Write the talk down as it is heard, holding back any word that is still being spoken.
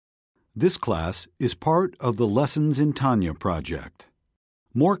This class is part of the Lessons in Tanya project.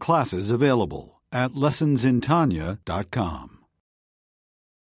 More classes available at lessonsintanya.com.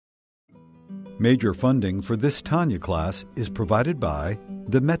 Major funding for this Tanya class is provided by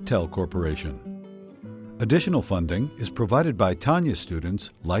the Mettel Corporation. Additional funding is provided by Tanya students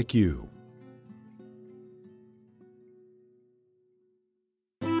like you.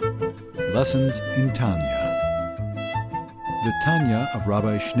 Lessons in Tanya. The Tanya of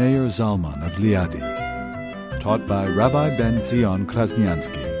Rabbi Schneur Zalman of Liadi, taught by Rabbi Ben Zion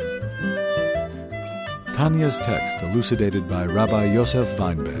Krasniansky. Tanya's text elucidated by Rabbi Yosef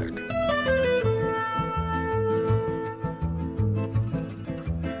Weinberg.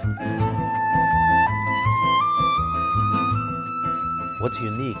 What's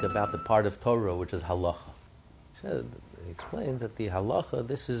unique about the part of Torah which is halacha? He explains that the halacha,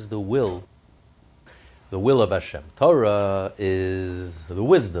 this is the will of Hashem. Torah is the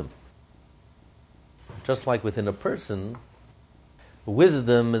wisdom. Just like within a person,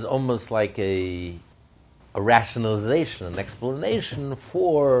 wisdom is almost like a rationalization, an explanation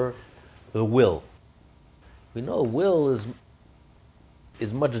for the will. We know will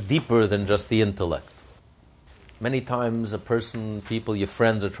is much deeper than just the intellect. Many times your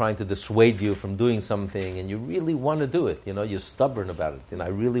friends are trying to dissuade you from doing something and you really want to do it. You're stubborn about it. I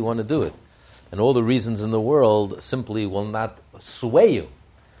really want to do it. And all the reasons in the world simply will not sway you,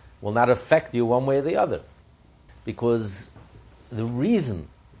 will not affect you one way or the other. Because the reason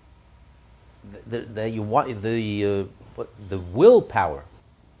that you want, the willpower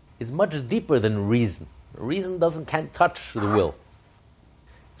is much deeper than reason. Reason can't touch the will.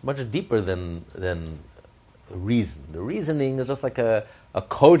 It's much deeper than reason. The reasoning is just like a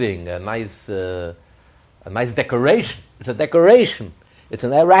coating, a nice decoration. It's a decoration. It's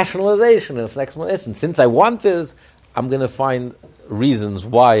an rationalization. It's an explanation. Since I want this, I'm going to find reasons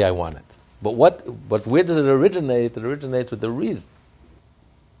why I want it. But where does it originate? It originates with the reason.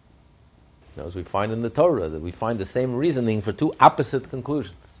 As we find in the Torah, that we find the same reasoning for two opposite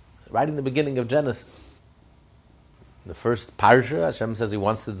conclusions. Right in the beginning of Genesis. The first parsha, Hashem says He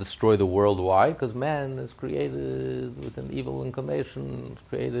wants to destroy the world. Why? Because man is created with an evil inclination,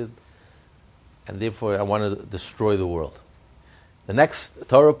 and therefore I want to destroy the world. The next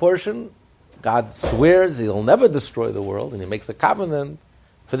Torah portion, God swears He'll never destroy the world, and He makes a covenant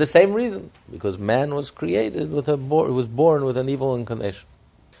for the same reason, because man was created was born with an evil inclination.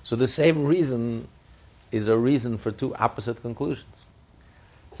 So the same reason is a reason for two opposite conclusions.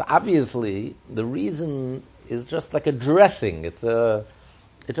 So obviously, the reason is just like a dressing. It's a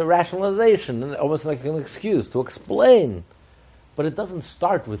rationalization, almost like an excuse to explain. But it doesn't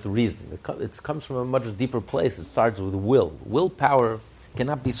start with reason. It comes from a much deeper place. It starts with will. Willpower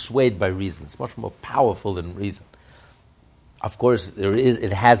cannot be swayed by reason. It's much more powerful than reason. Of course,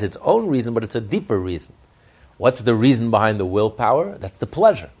 it has its own reason, but it's a deeper reason. What's the reason behind the willpower? That's the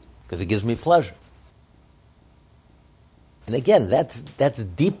pleasure, because it gives me pleasure. And again, that's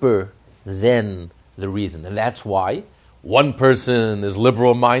deeper than the reason. And that's why one person is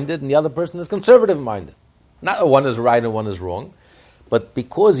liberal-minded and the other person is conservative-minded. Not that one is right and one is wrong, but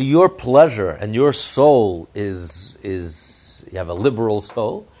because your pleasure and your soul is you have a liberal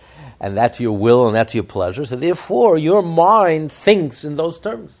soul, and that's your will and that's your pleasure, so therefore your mind thinks in those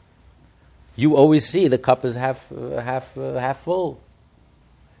terms. You always see the cup is half full.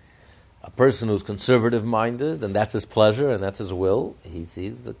 A person who's conservative-minded, and that's his pleasure and that's his will, he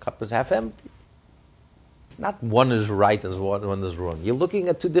sees the cup is half empty. It's not one is right and one is wrong. You're looking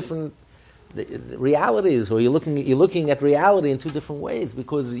at two different realities, or you're looking at reality in two different ways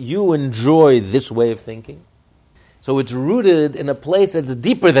because you enjoy this way of thinking. So it's rooted in a place that's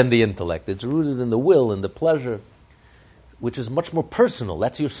deeper than the intellect. It's rooted in the will and the pleasure, which is much more personal.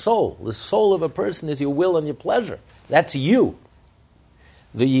 That's your soul. The soul of a person is your will and your pleasure. That's you.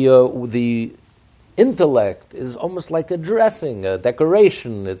 The intellect is almost like a dressing, a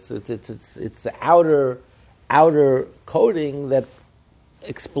decoration. It's the outer coating that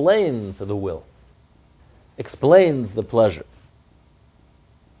explains the will, explains the pleasure.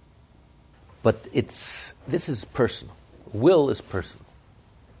 But this is personal. Will is personal.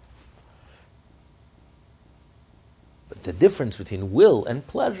 But the difference between will and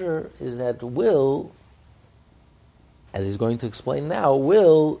pleasure is that will, as he's going to explain now,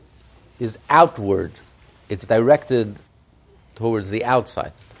 will is outward. It's directed towards the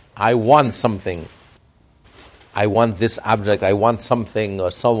outside. I want something. I want this object. I want something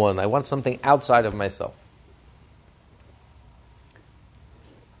or someone. I want something outside of myself.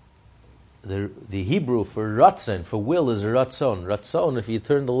 The Hebrew for ratzon, for will, is ratzon. Ratzon, if you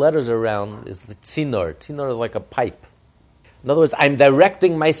turn the letters around, is the tzinor. Tzinor is like a pipe. In other words, I'm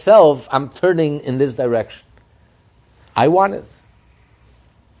directing myself, I'm turning in this direction. I want it.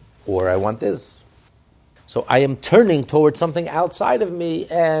 Or I want this. So I am turning towards something outside of me,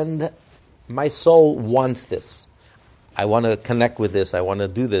 and my soul wants this. I want to connect with this, I want to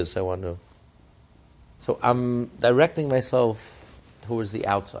do this, So I'm directing myself towards the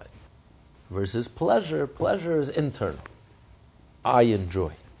outside. Versus pleasure. Pleasure is internal. I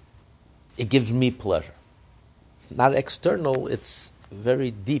enjoy. It gives me pleasure. It's not external, it's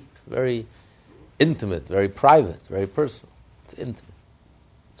very deep, very intimate, very private, very personal. It's intimate.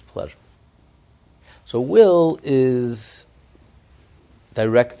 It's pleasure. So will is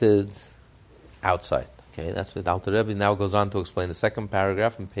directed outside. Okay, that's what Alter Rebbe now goes on to explain the second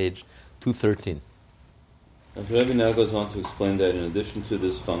paragraph on page 213. Alter Rebbe now goes on to explain that in addition to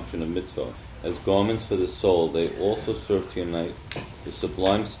this function of mitzvah, as garments for the soul, they also serve to unite the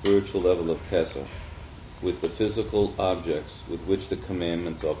sublime spiritual level of Kesser with the physical objects with which the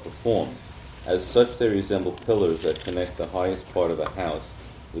commandments are performed. As such, they resemble pillars that connect the highest part of a house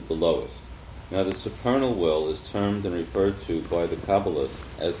with the lowest. Now, the supernal will is termed and referred to by the Kabbalists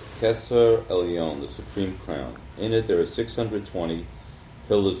as Kesser Elyon, the supreme crown. In it, there are 620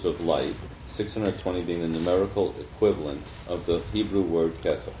 pillars of light, 620 being the numerical equivalent of the Hebrew word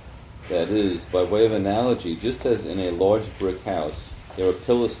Kesser. That is, by way of analogy, just as in a large brick house, there are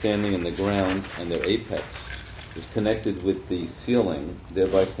pillars standing in the ground and their apex is connected with the ceiling,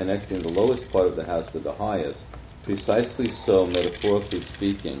 thereby connecting the lowest part of the house with the highest. Precisely so, metaphorically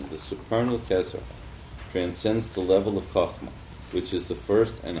speaking, the supernal Kesser transcends the level of Chokhmah, which is the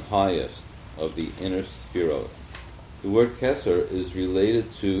first and highest of the inner Sphirot. The word Kesser is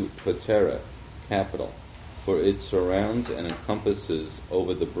related to Patera, capital, for it surrounds and encompasses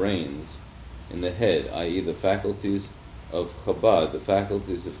over the brains in the head, i.e. the faculties of Chabad, the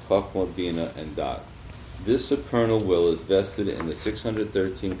faculties of Chokhmah, Bina, and Dat. This supernal will is vested in the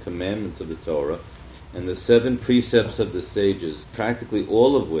 613 commandments of the Torah and the 7 precepts of the sages, practically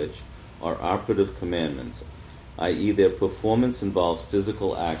all of which are operative commandments, i.e. their performance involves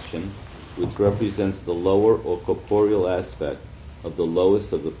physical action, which represents the lower or corporeal aspect of the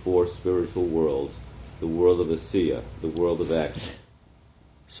lowest of the 4 spiritual worlds, the world of Asiya, the world of action.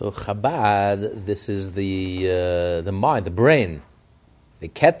 So Chabad, this is the mind, the brain. The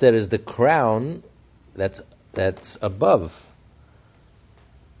Keter is the crown that's above.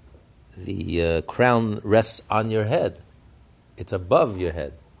 The crown rests on your head. It's above your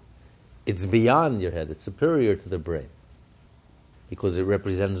head. It's beyond your head. It's superior to the brain. Because it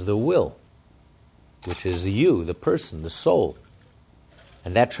represents the will, which is you, the person, the soul.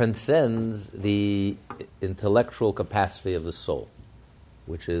 And that transcends the intellectual capacity of the soul,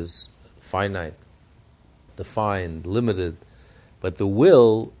 which is finite, defined, limited. But the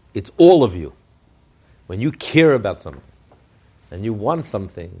will, it's all of you. When you care about something, and you want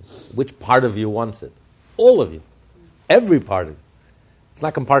something, which part of you wants it? All of you. Every part of you. It's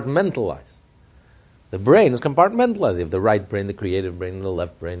not compartmentalized. The brain is compartmentalized. You have the right brain, the creative brain, and the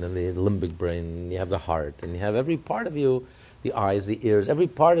left brain, and the limbic brain, and you have the heart, and you have every part of you, the eyes, the ears, every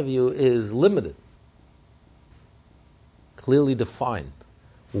part of you is limited, clearly defined.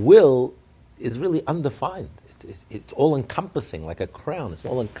 Will is really undefined. It's all-encompassing, like a crown. It's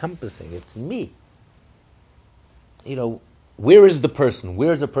all-encompassing. It's me. You know, where is the person?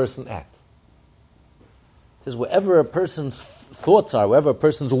 Where is a person at? It says wherever a person's thoughts are, wherever a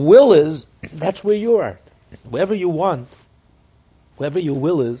person's will is, that's where you are. Wherever you want, wherever your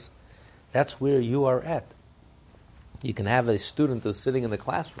will is, that's where you are at. You can have a student who's sitting in the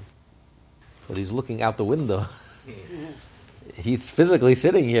classroom, but he's looking out the window. He's physically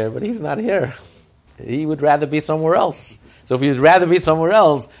sitting here, but he's not here. He would rather be somewhere else. So if you'd rather be somewhere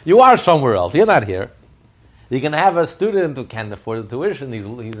else, you are somewhere else. You're not here. You can have a student who can't afford the tuition. He's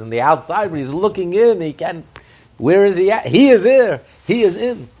on the outside, but he's looking in. He can't. Where is he at? He is there. He is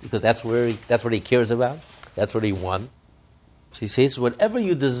in, because that's what he cares about. That's what he wants. So he says, whatever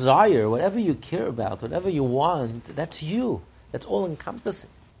you desire, whatever you care about, whatever you want, that's you. That's all encompassing,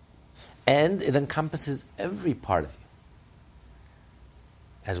 and it encompasses every part of you,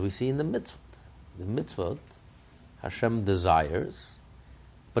 as we see in the mitzvot. The mitzvot, Hashem desires,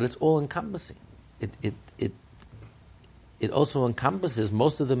 but it's all encompassing. It also encompasses,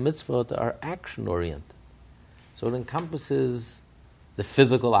 most of the mitzvot are action-oriented. So it encompasses the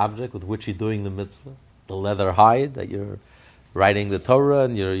physical object with which you're doing the mitzvah, the leather hide that you're writing the Torah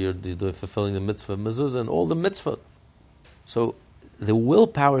and you're fulfilling the mitzvah of mezuzah and all the mitzvot. So the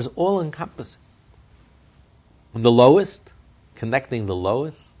willpower is all-encompassing. From the lowest, connecting the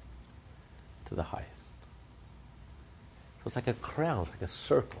lowest to the highest. So it's like a crown, it's like a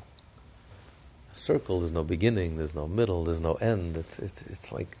circle. A circle, there's no beginning, there's no middle, there's no end.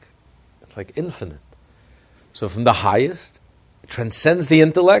 It's like infinite. So from the highest, it transcends the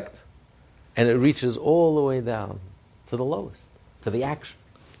intellect, and it reaches all the way down to the lowest, to the action,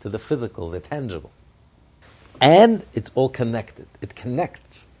 to the physical, the tangible. And it's all connected. It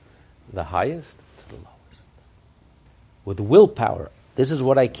connects the highest to the lowest. With willpower, this is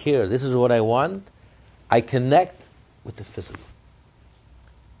what I care, this is what I want, I connect with the physical.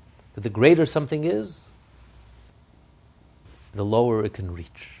 But the greater something is, the lower it can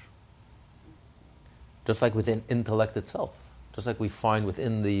reach. Just like within intellect itself, just like we find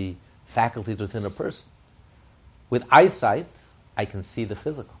within the faculties within a person. With eyesight, I can see the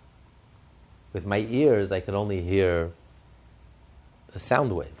physical. With my ears, I can only hear the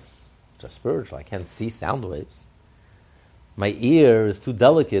sound waves, which are spiritual. I can't see sound waves. My ear is too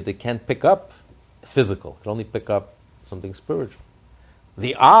delicate, it can't pick up physical. It can only pick up something spiritual.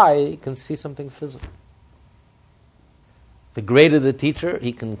 The eye can see something physical. The greater the teacher,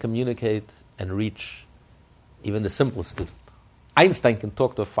 he can communicate and reach even the simplest student. Einstein can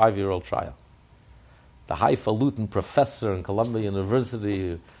talk to a 5-year-old child. The highfalutin professor in Columbia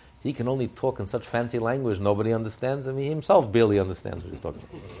University, he can only talk in such fancy language nobody understands him. He himself barely understands what he's talking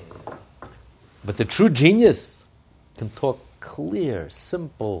about. But the true genius can talk clear,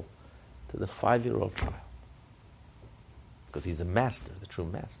 simple to the 5-year-old child. Because he's a master, the true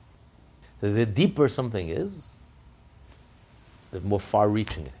master. So the deeper something is, the more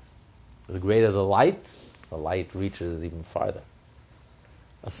far-reaching it is. The greater the light reaches even farther.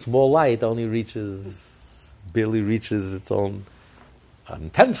 A small light barely reaches its own. An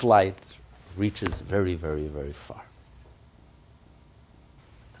intense light reaches very, very, very far.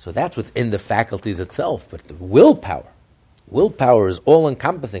 So that's within the faculties itself, but the willpower is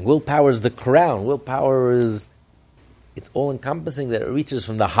all-encompassing. Willpower is the crown. It's all-encompassing, that it reaches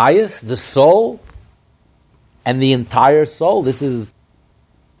from the highest, the soul, and the entire soul. This is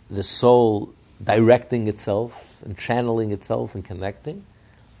the soul directing itself and channeling itself and connecting.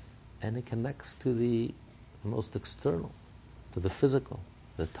 And it connects to the most external, to the physical,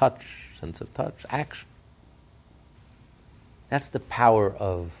 the touch, sense of touch, action. That's the power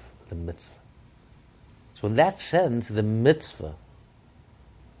of the mitzvah. So in that sense, the mitzvah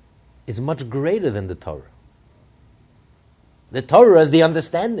is much greater than the Torah. The Torah is the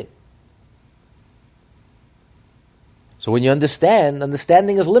understanding. So when you understand,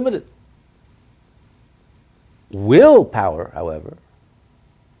 understanding is limited. Willpower, however,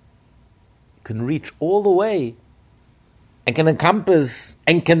 can reach all the way and can encompass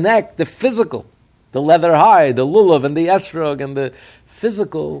and connect the physical, the leather hide, the lulav and the esrog and the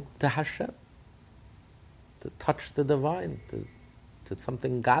physical to Hashem, to touch the divine, to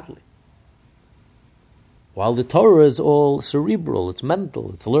something godly. While the Torah is all cerebral, it's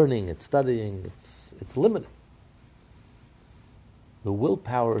mental, it's learning, it's studying, it's limited. The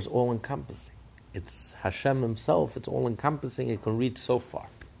willpower is all-encompassing. It's Hashem himself, it's all-encompassing, it can reach so far.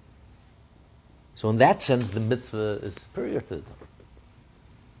 So in that sense, the mitzvah is superior to the Torah.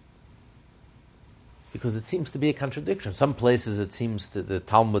 Because it seems to be a contradiction. Some places the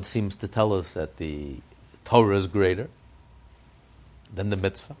Talmud seems to tell us that the Torah is greater than the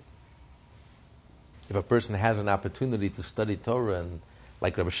mitzvah. If a person has an opportunity to study Torah, and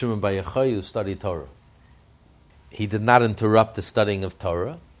like Rabbi Shimon Bar Yochai studied Torah, he did not interrupt the studying of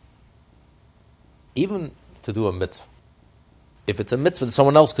Torah, even to do a mitzvah. If it's a mitzvah that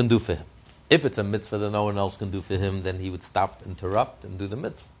someone else can do for him, if it's a mitzvah that no one else can do for him, then he would stop, interrupt, and do the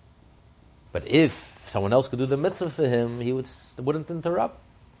mitzvah. But if someone else could do the mitzvah for him, he wouldn't interrupt,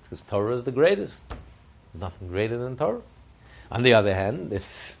 because Torah is the greatest. There's nothing greater than Torah. On the other hand,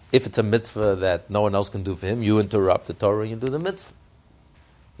 if it's a mitzvah that no one else can do for him, you interrupt the Torah and you do the mitzvah.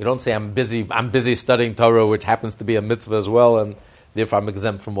 You don't say, I'm busy studying Torah, which happens to be a mitzvah as well, and therefore I'm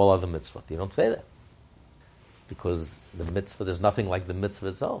exempt from all other mitzvot. You don't say that. Because the mitzvah, there's nothing like the mitzvah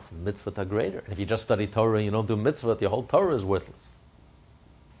itself. The mitzvot are greater. And if you just study Torah and you don't do mitzvot, your whole Torah is worthless.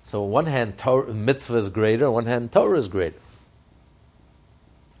 So on one hand, mitzvah is greater, on one hand, Torah is greater.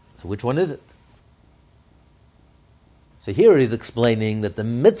 So which one is it? So here he's explaining that the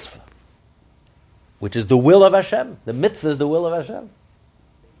mitzvah, which is the will of Hashem, the mitzvah is the will of Hashem.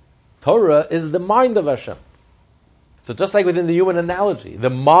 Torah is the mind of Hashem. So just like within the human analogy,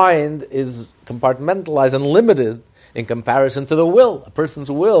 the mind is compartmentalized and limited in comparison to the will. A person's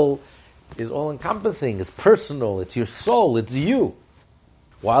will is all-encompassing, it's personal, it's your soul, it's you.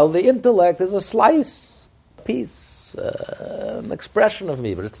 While the intellect is a slice, a piece, an expression of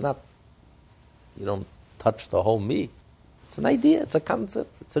me, but it's not, you don't touch the whole me. It's an idea, it's a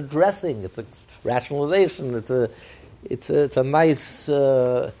concept, it's a dressing, it's a rationalization, it's a nice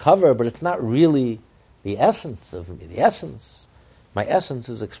cover, but it's not really the essence of me. My essence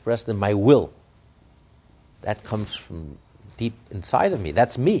is expressed in my will. That comes from deep inside of me.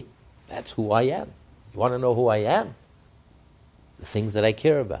 That's me. That's who I am. You want to know who I am? The things that I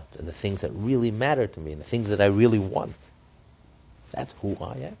care about, and the things that really matter to me, and the things that I really want. That's who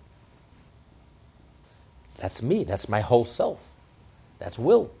I am. That's me. That's my whole self. That's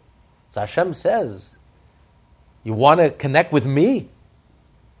will. So Hashem says, you want to connect with me?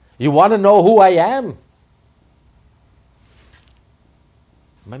 You want to know who I am?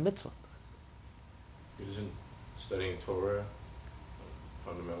 My mitzvah. Isn't studying Torah a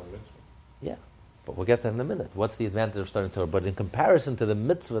fundamental mitzvah? Yeah, but we'll get that in a minute. What's the advantage of studying Torah? But in comparison to the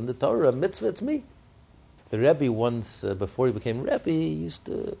mitzvah and the Torah, mitzvah, it's me. The Rebbe once, before he became Rebbe, he used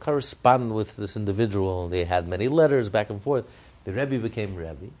to correspond with this individual. They had many letters back and forth. The Rebbe became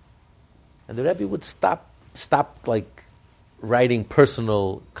Rebbe. And the Rebbe would stop like writing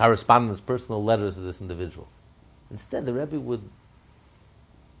personal correspondence, personal letters to this individual. Instead, the Rebbe would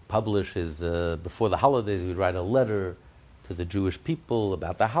publish his, before the holidays, he would write a letter to the Jewish people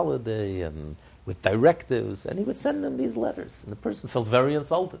about the holiday and with directives, and he would send them these letters. And the person felt very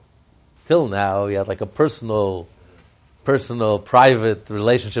insulted. Till now, he had like a personal, private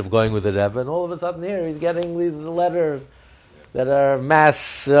relationship going with the Rebbe, and all of a sudden here, he's getting these letters that are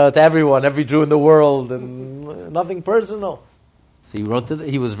mass to everyone, every Jew in the world, and nothing personal. So he wrote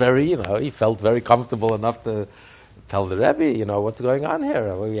he was very, he felt very comfortable enough to tell the Rebbe, what's going on here.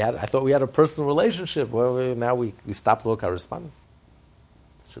 I thought we had a personal relationship. Well, now we stopped all correspondence.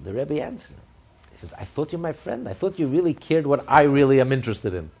 So the Rebbe answered. He says, I thought you're my friend. I thought you really cared what I really am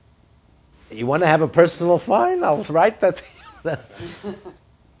interested in. You want to have a personal fine? I'll write that.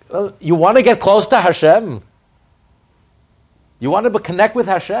 You want to get close to Hashem? You want to connect with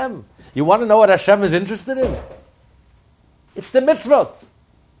Hashem? You want to know what Hashem is interested in? It's the mitzvot.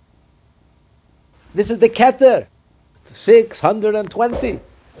 This is the Keter. 620,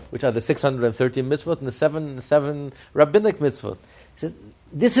 which are the 613 mitzvot and the seven rabbinic mitzvot. He said,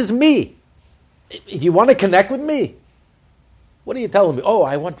 this is me. You want to connect with me? What are you telling me? Oh,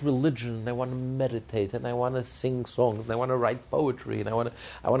 I want religion, I want to meditate, and I want to sing songs, and I want to write poetry, and I want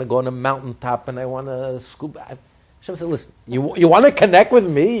to go on a mountaintop, and I want to scuba. Hashem said, listen, you want to connect with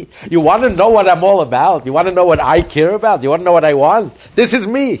me? You want to know what I'm all about? You want to know what I care about? You want to know what I want? This is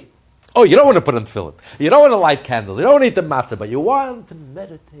me. Oh, you don't want to put on tefillin. You don't want to light candles. You don't want to eat the matzah, but you want to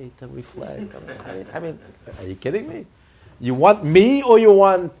meditate and reflect. I mean, are you kidding me? You want me or you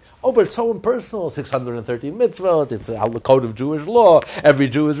want... Oh, but it's so impersonal. 613 mitzvot. It's the code of Jewish law. Every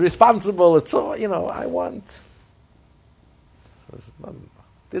Jew is responsible. It's so, I want...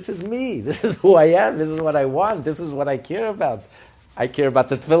 This is me. This is who I am. This is what I want. This is what I care about. I care about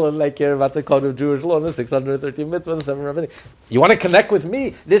the tefillin. I care about the code of Jewish law, the 613 mitzvot, the 7 rabbinic. You want to connect with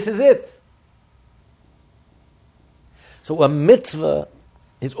me? This is it. So a mitzvah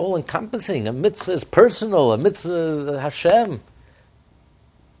is all-encompassing. A mitzvah is personal. A mitzvah is Hashem.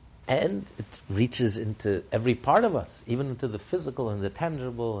 And it reaches into every part of us, even into the physical and the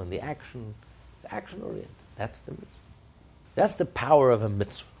tangible and the action. It's action-oriented. That's the mitzvah. That's the power of a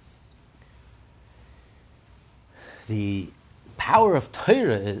mitzvah. The power of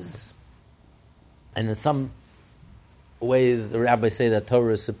Torah is, and in some ways the rabbis say that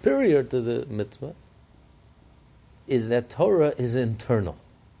Torah is superior to the mitzvah, is that Torah is internal.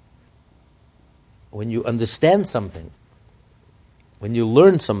 When you understand something, when you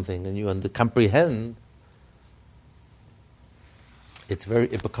learn something and you comprehend, you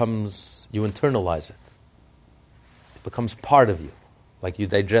internalize it. It becomes part of you. Like you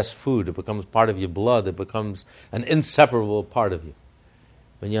digest food, it becomes part of your blood, it becomes an inseparable part of you.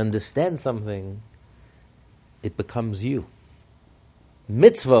 When you understand something, it becomes you.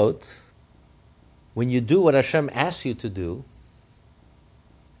 Mitzvot, when you do what Hashem asks you to do,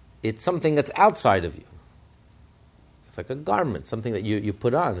 it's something that's outside of you. It's like a garment, something that you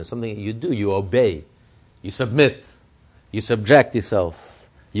put on, it's something that you do, you obey, you submit, you subject yourself,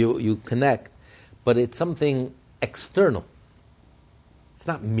 you connect. But it's something external. It's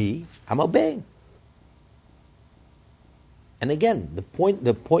not me, I'm obeying. And again, the point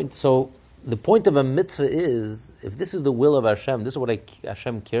of a mitzvah is, if this is the will of Hashem, this is what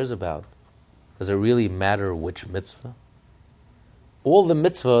Hashem cares about, does it really matter which mitzvah? All the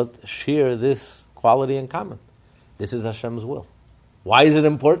mitzvot share this quality in common. This is Hashem's will. Why is it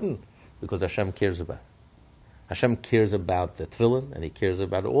important? Because Hashem cares about it. Hashem cares about the tefillin, and He cares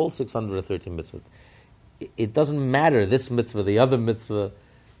about all 613 mitzvot. It doesn't matter, this mitzvah, the other mitzvah.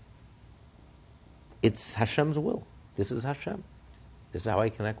 It's Hashem's will. This is Hashem. This is how I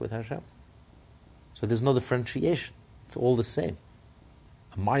connect with Hashem. So there's no differentiation. It's all the same.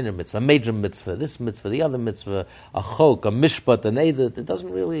 A minor mitzvah, a major mitzvah, this mitzvah, the other mitzvah, a chok, a mishpat, an eidah, it doesn't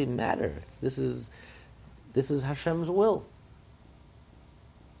really matter. This is Hashem's will.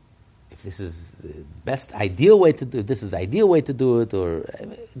 If this is the best ideal way to do it, this is the ideal way to do it, or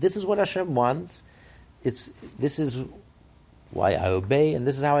this is what Hashem wants, this is why I obey, and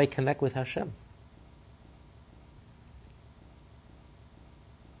this is how I connect with Hashem.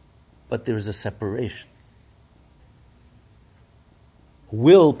 But there is a separation.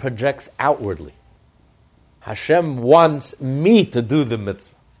 Will projects outwardly. Hashem wants me to do the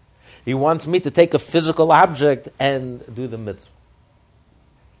mitzvah. He wants me to take a physical object and do the mitzvah.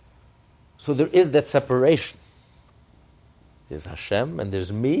 So there is that separation. There's Hashem and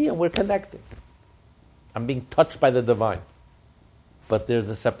there's me, and we're connecting. I'm being touched by the divine. But there's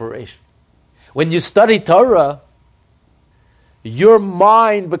a separation. When you study Torah, your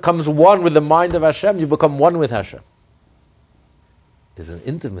mind becomes one with the mind of Hashem. You become one with Hashem. There's an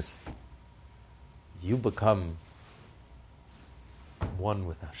intimacy. You become one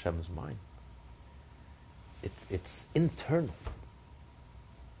with Hashem's mind. It's internal.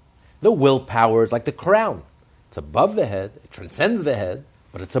 The willpower is like the crown. It's above the head. It transcends the head,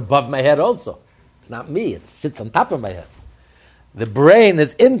 but it's above my head also. It's not me. It sits on top of my head. The brain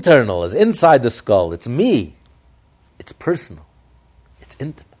is internal, is inside the skull. It's me. It's personal. It's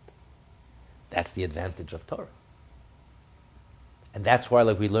intimate. That's the advantage of Torah. And that's why,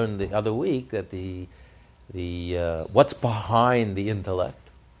 like we learned the other week, that the what's behind the intellect?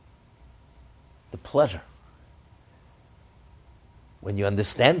 The pleasure. When you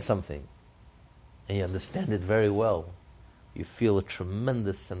understand something, and you understand it very well, you feel a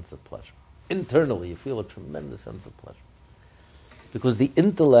tremendous sense of pleasure. Internally, you feel a tremendous sense of pleasure. Because the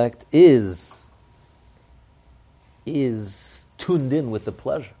intellect is tuned in with the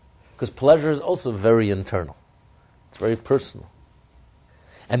pleasure. Because pleasure is also very internal. It's very personal.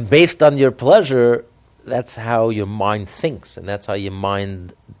 And based on your pleasure, that's how your mind thinks, and that's how your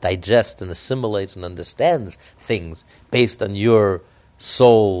mind digests and assimilates and understands things based on your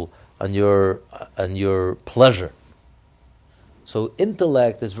soul, on your pleasure. So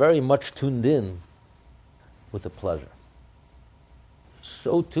intellect is very much tuned in with the pleasure.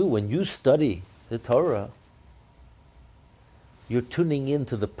 So too, when you study the Torah, you're tuning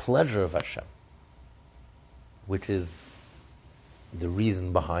into the pleasure of Hashem, which is the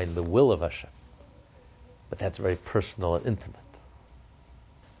reason behind the will of Hashem. But that's very personal and intimate.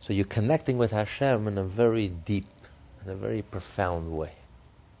 So you're connecting with Hashem in a very deep, in a very profound way.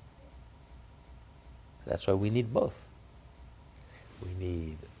 That's why we need both. We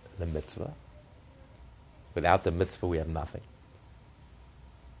need the mitzvah. Without the mitzvah, we have nothing.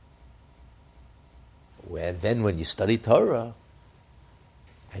 Then when you study Torah,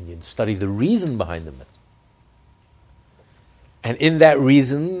 and you study the reason behind the mitzvah, and in that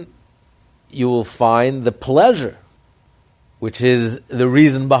reason, you will find the pleasure, which is the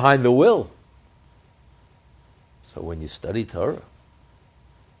reason behind the will. So when you study Torah,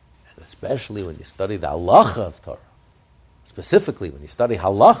 and especially when you study the halacha of Torah, specifically when you study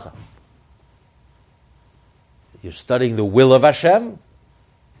halacha, you're studying the will of Hashem,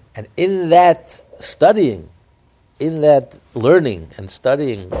 and in that studying, in that learning and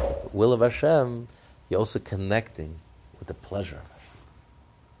studying the will of Hashem, you're also connecting with the pleasure of Hashem.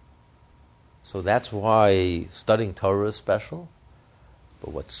 So that's why studying Torah is special.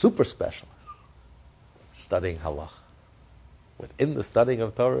 But what's super special is studying halacha. Within the studying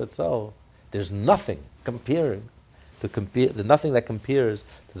of Torah itself, there's nothing nothing that compares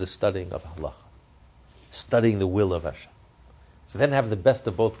to the studying of halacha. Studying the will of Hashem. So then I have the best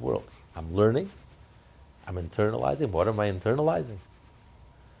of both worlds. I'm learning, I'm internalizing. What am I internalizing?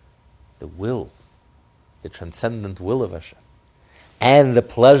 The will. The transcendent will of Hashem, and the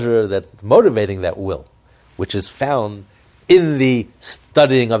pleasure that's motivating that will, which is found in the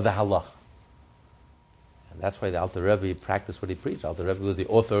studying of the halach. And that's why the Alter Rebbe practiced what he preached. Alter Rebbe was the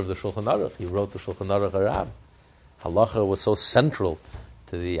author of the Shulchan Aruch. He wrote the Shulchan Aruch Harav. Halacha was so central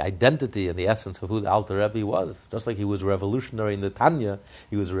to the identity and the essence of who the Alter Rebbe was. Just like he was revolutionary in the Tanya,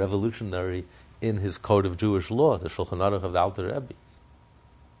 he was revolutionary in his code of Jewish law, the Shulchan Aruch of the Alter Rebbe.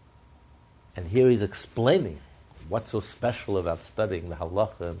 And here he's explaining what's so special about studying the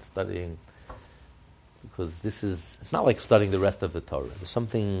halacha and studying, because it's not like studying the rest of the Torah. There's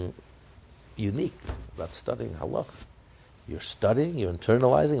something unique about studying halacha. You're studying, you're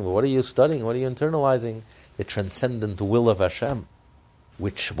internalizing, but what are you studying? What are you internalizing? The transcendent will of Hashem.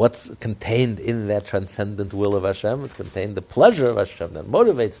 What's contained in that transcendent will of Hashem? It's contained the pleasure of Hashem that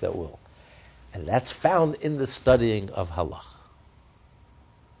motivates that will. And that's found in the studying of halacha.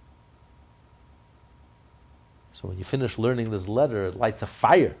 So when you finish learning this letter, it lights a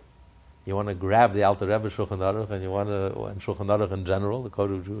fire. You want to grab the Alter Rebbe Shulchan Aruch, and and Shulchan Aruch in general, the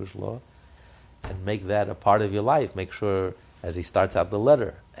Code of Jewish Law, and make that a part of your life. Make sure, as he starts out the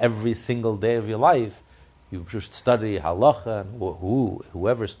letter, every single day of your life, you should study halacha, and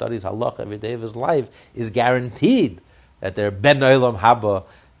whoever studies halacha every day of his life is guaranteed that they're ben olam haba,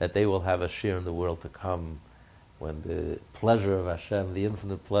 that they will have a share in the world to come, when the pleasure of Hashem, the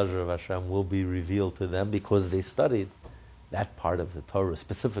infinite pleasure of Hashem, will be revealed to them because they studied that part of the Torah,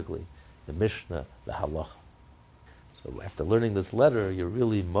 specifically the Mishnah, the halacha. So after learning this letter, you're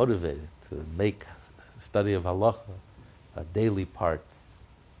really motivated to make study of halacha a daily part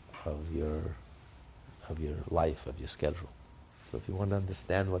of your life, of your schedule. So if you want to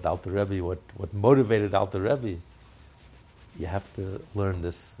understand what Alter Rebbe, what motivated Alter Rebbe, you have to learn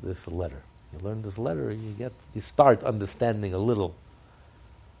this letter. You learn this letter, you start understanding a little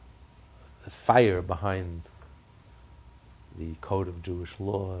the fire behind the code of Jewish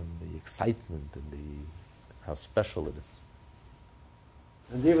law and the excitement and how special it is.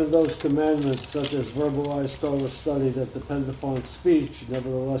 And even those commandments, such as verbalized Torah study that depend upon speech,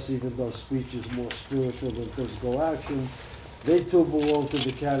 nevertheless, even though speech is more spiritual than physical action, they too belong to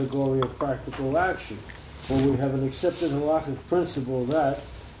the category of practical action. For we have an accepted halakhic principle that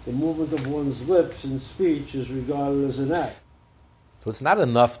the movement of one's lips in speech is regarded as an act. So it's not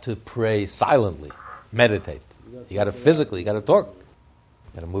enough to pray silently, meditate. You got to physically, you got to talk.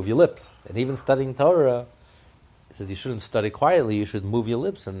 You got to move your lips. And even studying Torah, it says you shouldn't study quietly, you should move your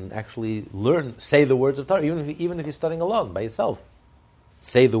lips and actually learn, say the words of Torah, even if you're studying alone, by yourself.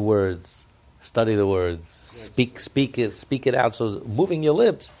 Say the words, study the words, speak it out. So moving your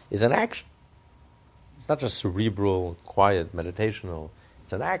lips is an action. It's not just cerebral, quiet, meditational.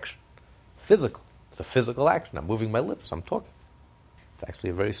 It's an action. Physical. It's a physical action. I'm moving my lips, I'm talking. It's actually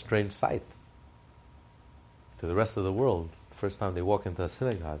a very strange sight. To the rest of the world, the first time they walk into a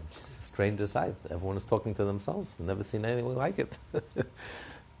synagogue, it's a stranger sight. Everyone is talking to themselves. They've never seen anything like it. A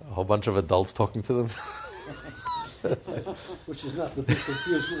whole bunch of adults talking to themselves. Which is not the big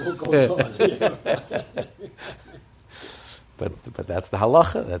confusion what goes on. But that's the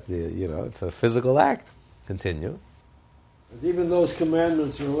halacha. That it's a physical act. Continue. And even those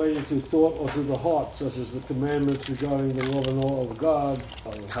commandments relating to thought or to the heart, such as the commandments regarding the love and awe of God,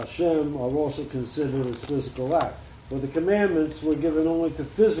 of Hashem, are also considered as physical acts. For the commandments were given only to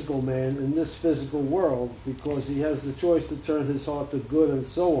physical man in this physical world, because he has the choice to turn his heart to good and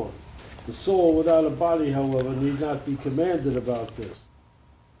so on. The soul without a body, however, need not be commanded about this.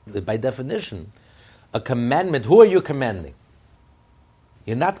 By definition, a commandment, who are you commanding?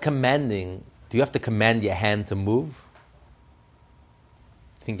 You're not commanding, do you have to command your hand to move?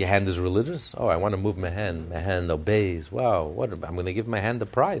 Think your hand is religious? Oh, I want to move my hand. My hand obeys. Wow, I'm going to give my hand a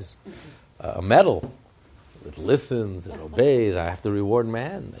prize, a medal. It listens, it obeys. I have to reward my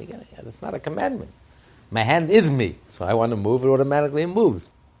hand. That's not a commandment. My hand is me, so I want to move. It automatically moves.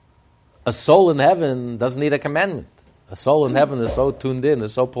 A soul in heaven doesn't need a commandment. A soul in heaven is so tuned in,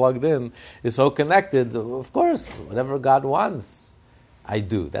 is so plugged in, is so connected. Of course, whatever God wants, I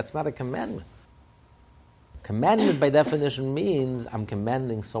do. That's not a commandment. Commandment, by definition, means I'm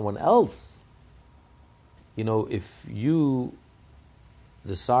commanding someone else. If you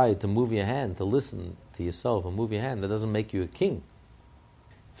decide to move your hand, to listen to yourself and move your hand, that doesn't make you a king.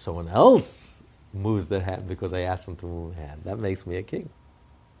 If someone else moves their hand because I asked them to move their hand, that makes me a king.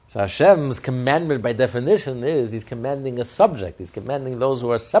 So Hashem's commandment, by definition, is He's commanding a subject. He's commanding those who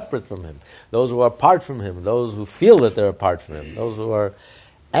are separate from Him, those who are apart from Him, those who feel that they're apart from Him, those who are...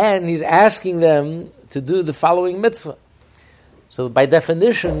 And He's asking them to do the following mitzvah. So by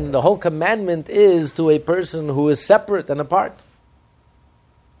definition, the whole commandment is to a person who is separate and apart.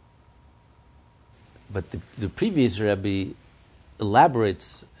 But the previous Rebbe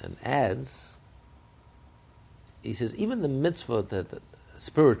elaborates and adds, he says, even the mitzvah, the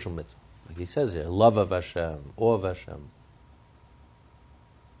spiritual mitzvah, like he says here, love of Hashem, awe of Hashem.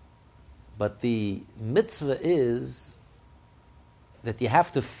 But the mitzvah is that you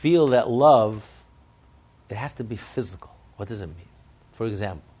have to feel that love. It has to be physical. What does it mean? For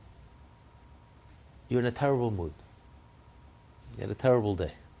example, you're in a terrible mood. You had a terrible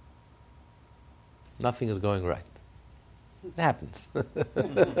day. Nothing is going right. It happens.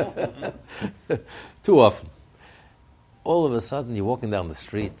 Too often. All of a sudden, you're walking down the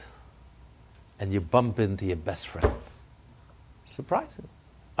street and you bump into your best friend. Surprising.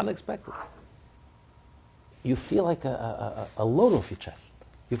 Unexpected. You feel like a load off your chest.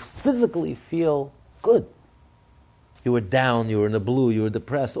 You physically feel good. You were down, you were in the blue, you were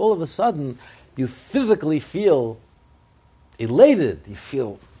depressed. All of a sudden, you physically feel elated. You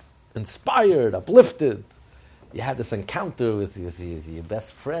feel inspired, uplifted. You had this encounter with your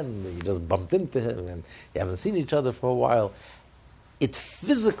best friend, you just bumped into him, and you haven't seen each other for a while. It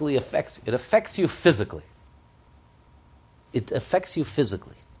physically affects you. It affects you physically. It affects you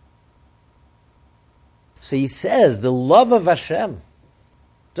physically. So he says, the love of Hashem,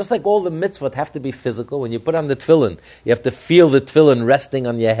 just like all the mitzvot have to be physical, when you put on the tefillin, you have to feel the tefillin resting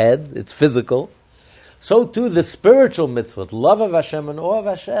on your head, it's physical. So too the spiritual mitzvot, love of Hashem and awe of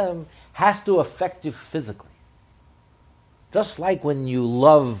Hashem, has to affect you physically. Just like when you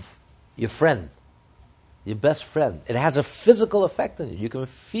love your friend, your best friend, it has a physical effect on you. You can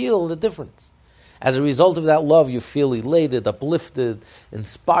feel the difference. As a result of that love, you feel elated, uplifted,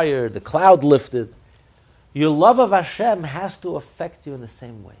 inspired, the cloud lifted. Your love of Hashem has to affect you in the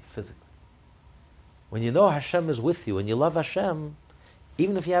same way, physically. When you know Hashem is with you and you love Hashem,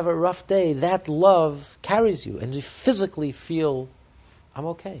 even if you have a rough day, that love carries you and you physically feel, I'm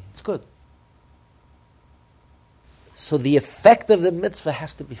okay, it's good. So the effect of the mitzvah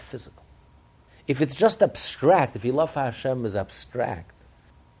has to be physical. If it's just abstract, if your love for Hashem is abstract,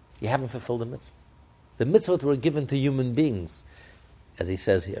 you haven't fulfilled the mitzvah. The mitzvahs were given to human beings, as he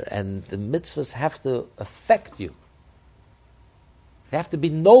says here, and the mitzvahs have to affect you. They have to be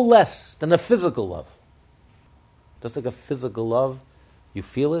no less than a physical love. Just like a physical love, you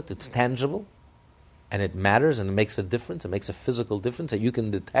feel it, it's tangible, and it matters, and it makes a difference, it makes a physical difference that you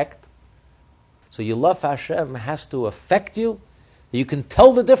can detect. So your love for Hashem has to affect you. You can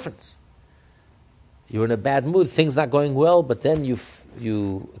tell the difference. You're in a bad mood, things not going well, but then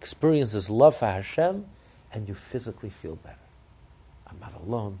you experience this love for Hashem, and you physically feel better. I'm not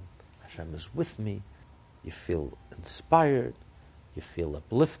alone. Hashem is with me. You feel inspired. You feel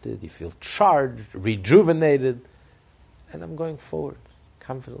uplifted. You feel charged, rejuvenated. And I'm going forward,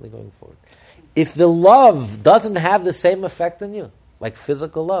 confidently going forward. If the love doesn't have the same effect on you, like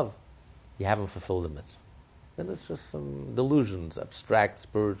physical love, you haven't fulfilled the mitzvah. Then it's just some delusions, abstract,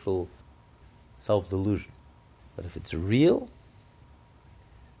 spiritual self-delusion. But if it's real,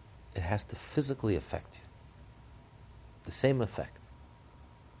 it has to physically affect you. The same effect.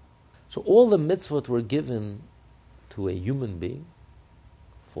 So all the mitzvot were given to a human being,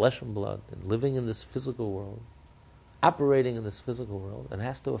 flesh and blood, and living in this physical world, operating in this physical world, and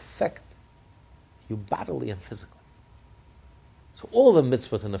has to affect you bodily and physically. So all the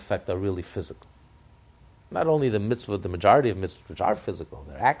mitzvot in effect are really physical. Not only the mitzvot, the majority of mitzvot which are physical,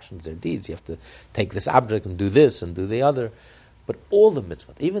 their actions, their deeds, you have to take this object and do this and do the other, but all the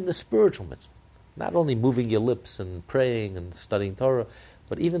mitzvot, even the spiritual mitzvot, not only moving your lips and praying and studying Torah,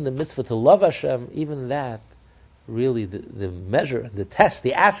 but even the mitzvah to love Hashem, even that, really the measure, the test,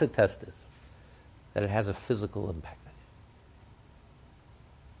 the acid test is that it has a physical impact on you.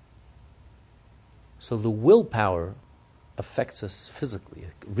 So the willpower affects us physically.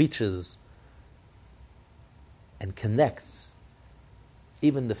 It reaches and connects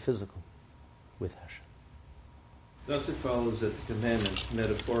even the physical with Hashem. Thus it follows that the commandments,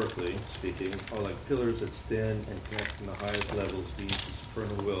 metaphorically speaking, are like pillars that stand and connect from the highest levels to each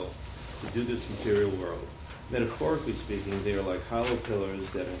supernal will to do this material world. Metaphorically speaking, they are like hollow pillars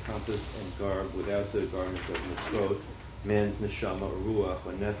that encompass and garb without the garment of mitzvot, man's neshama or ruach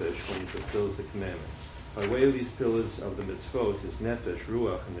or nefesh when he fulfills the commandments. By way of these pillars of the mitzvot, his nefesh,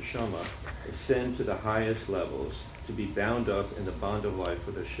 ruach, and neshama ascend to the highest levels to be bound up in the bond of life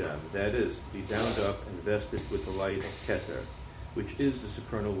with Hashem. That is, to be bound up and vested with the light of Keter, which is the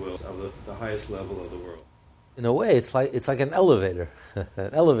supernal will of the highest level of the world. In a way, it's like an elevator,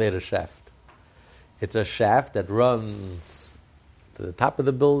 an elevator shaft. It's a shaft that runs to the top of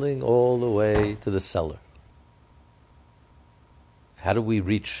the building all the way to the cellar. How do we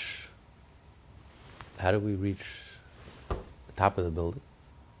reach the top of the building?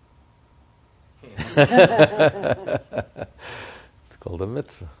 It's called a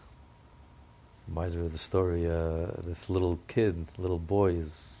mitzvah. Reminds me of the story, this little boy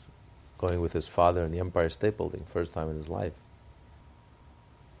is going with his father in the Empire State Building, first time in his life.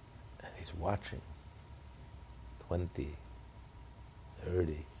 And he's watching 20,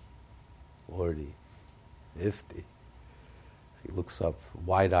 30, 40, 50. So he looks up,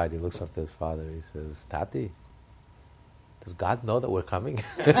 wide-eyed, he looks up to his father. He says, "Tati, does God know that we're coming?"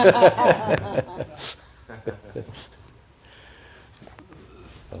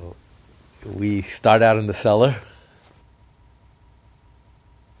 So we start out in the cellar,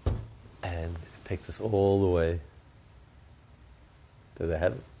 and it takes us all the way to the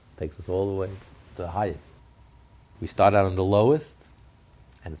heaven. It takes us all the way to the highest. We start out on the lowest,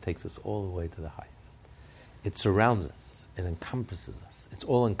 and it takes us all the way to the highest. It surrounds us. It encompasses us. It's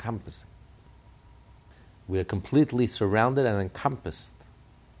all-encompassing. We are completely surrounded and encompassed.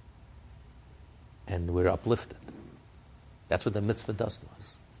 and we're uplifted. That's what the mitzvah does to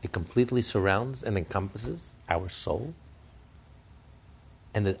us. It completely surrounds and encompasses our soul,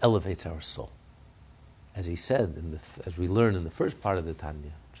 and it elevates our soul. As he said, as we learn in the first part of the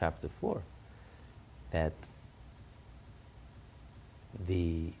Tanya, chapter 4, that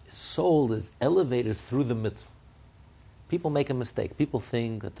the soul is elevated through the mitzvah. People make a mistake. People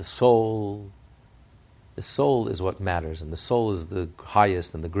think that the soul is what matters, and the soul is the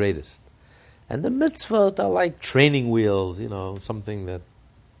highest and the greatest. And the mitzvot are like training wheels, something that's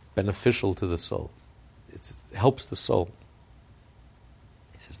beneficial to the soul. It helps the soul.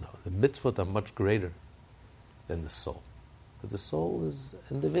 He says, no, the mitzvot are much greater than the soul. But the soul is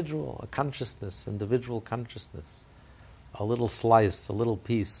individual, a consciousness, individual consciousness. A little slice, a little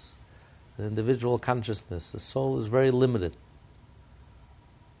piece, an individual consciousness. The soul is very limited.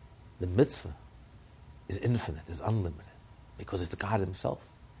 The mitzvah is infinite, is unlimited, because it's God Himself.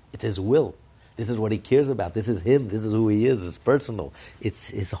 It's His will. This is what He cares about. This is Him. This is who He is. It's personal. It's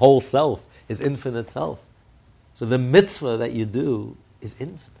His whole self, His infinite self. So the mitzvah that you do is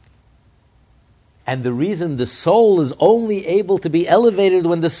infinite. And the reason the soul is only able to be elevated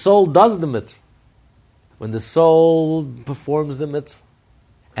when the soul does the mitzvah, when the soul performs the mitzvah,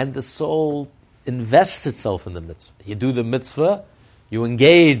 and the soul invests itself in the mitzvah. You do the mitzvah, you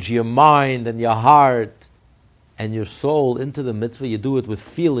engage your mind and your heart and your soul into the mitzvah. You do it with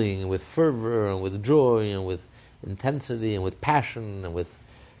feeling, with fervor, and with joy, and with intensity, and with passion, and with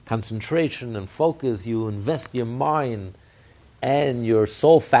concentration and focus. You invest your mind and your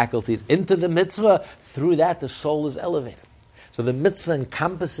soul faculties into the mitzvah. Through that, the soul is elevated. So the mitzvah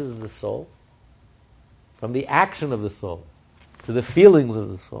encompasses the soul, from the action of the soul, to the feelings of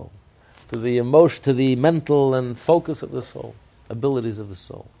the soul, to the emotion, to the mental and focus of the soul, abilities of the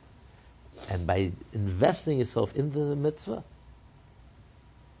soul. And by investing yourself into the mitzvah,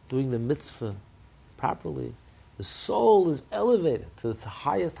 doing the mitzvah properly, the soul is elevated to its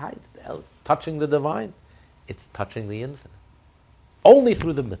highest heights, touching the divine. It's touching the infinite. Only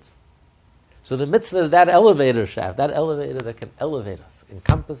through the mitzvah. So the mitzvah is that elevator shaft, that elevator that can elevate us,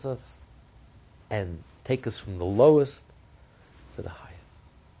 encompass us, and take us from the lowest to the highest.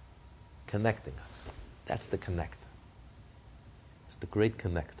 Connecting us. That's the connector. It's the great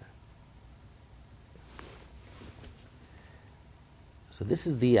connector. So this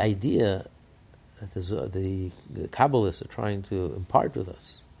is the idea that the Kabbalists are trying to impart with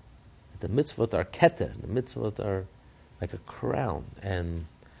us. The mitzvot are keter. The mitzvot are like a crown, and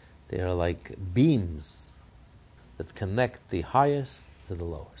they are like beams that connect the highest to the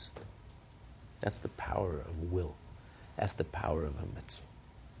lowest. That's the power of will. That's the power of a mitzvah.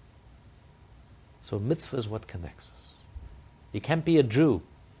 So mitzvah is what connects us. You can't be a Jew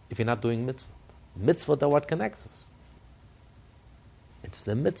if you're not doing mitzvah. Mitzvah are what connects us. It's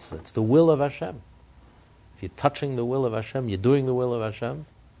the mitzvah. It's the will of Hashem. If you're touching the will of Hashem, you're doing the will of Hashem,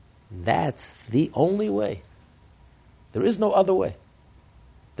 that's the only way. There is no other way.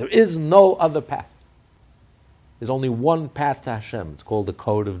 There is no other path. There's only one path to Hashem. It's called the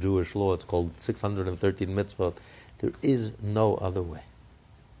Code of Jewish Law. It's called 613 mitzvot. There is no other way.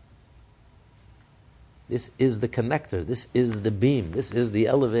 This is the connector. This is the beam. This is the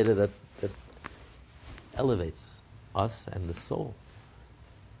elevator that elevates us and the soul.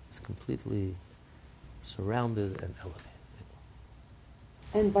 It's completely surrounded and elevated.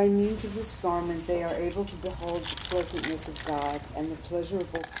 And by means of this garment they are able to behold the pleasantness of God and the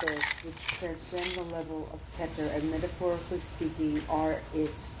pleasurable thirst which transcend the level of Keter and, metaphorically speaking, are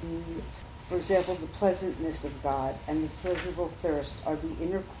its meat. For example, the pleasantness of God and the pleasurable thirst are the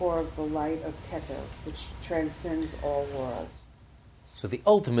inner core of the light of Keter, which transcends all worlds. So the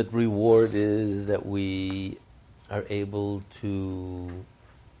ultimate reward is that we are able to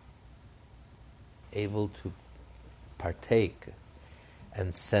partake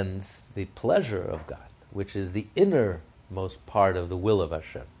and sense the pleasure of God, which is the innermost part of the will of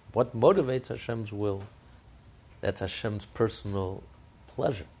Hashem. What motivates Hashem's will? That's Hashem's personal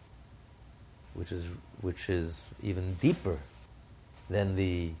pleasure, which is even deeper than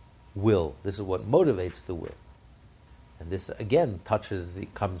the will. This is what motivates the will. And this, again,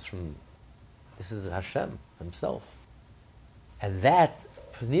 this is Hashem Himself. And that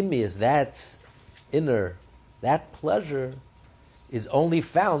pnimius, that inner, that pleasure is only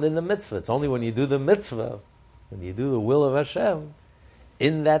found in the mitzvah. It's only when you do the mitzvah, when you do the will of Hashem,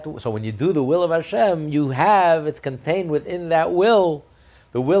 so when you do the will of Hashem, it's contained within that will.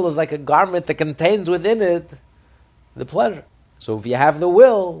 The will is like a garment that contains within it the pleasure. So if you have the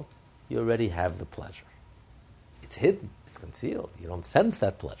will, you already have the pleasure. It's hidden, it's concealed. You don't sense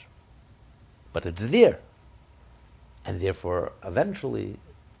that pleasure. But it's there. And therefore, eventually,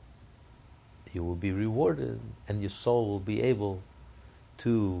 you will be rewarded, and your soul will be able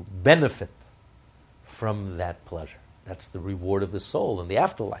to benefit from that pleasure. That's the reward of the soul in the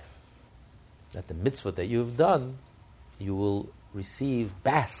afterlife. That the mitzvah that you have done, you will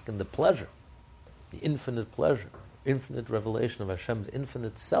bask in the pleasure, the infinite pleasure, infinite revelation of Hashem's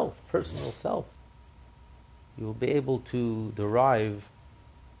infinite self, personal self. You will be able to derive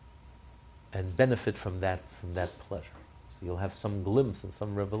and benefit from that pleasure. So you'll have some glimpse and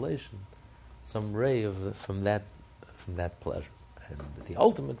some revelation, some ray from that pleasure. And the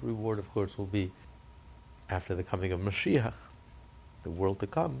ultimate reward, of course, will be after the coming of Mashiach, the world to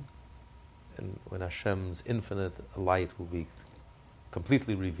come, and when Hashem's infinite light will be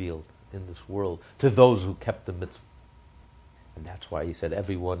completely revealed in this world to those who kept the mitzvah. And that's why he said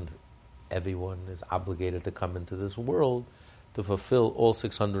everyone is obligated to come into this world to fulfill all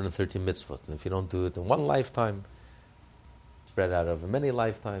 630 mitzvot. And if you don't do it in one lifetime, spread out over many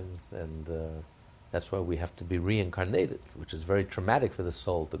lifetimes, and that's why we have to be reincarnated, which is very traumatic for the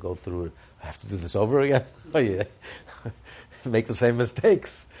soul to go through it. I have to do this over again? Oh, yeah. Make the same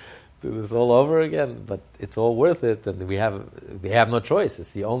mistakes. Do this all over again, but it's all worth it, and we have no choice.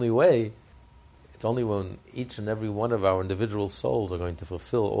 It's the only way. It's only when each and every one of our individual souls are going to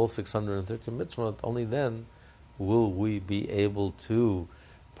fulfill all 630 mitzvot, only then will we be able to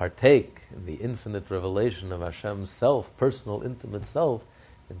partake in the infinite revelation of Hashem's self, personal, intimate self,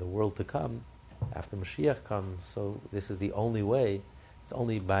 in the world to come, after Mashiach comes. So this is the only way. It's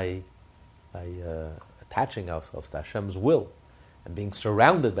only by attaching ourselves to Hashem's will, and being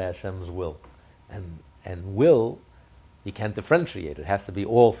surrounded by Hashem's will. And will, you can't differentiate. It has to be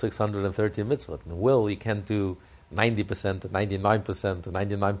all 630 mitzvot. And will, you can't do 90% to 99% to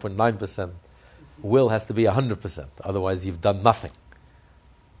 99.9%. Will has to be 100%. Otherwise, you've done nothing.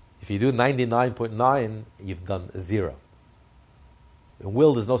 If you do 99.9, you've done zero. In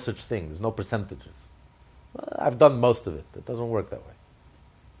will, there's no such thing. There's no percentages. Well, I've done most of it. It doesn't work that way.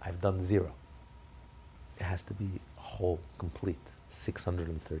 I've done zero. It has to be whole, complete,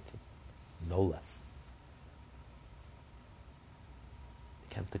 613, no less. You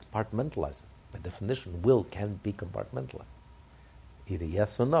can't compartmentalize it. By definition, will can't be compartmentalized. Either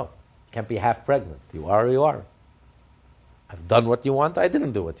yes or no. You can't be half pregnant. You are or you are. I've done what you want, I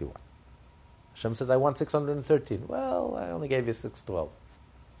didn't do what you want. Hashem says, I want 613. Well, I only gave you 612.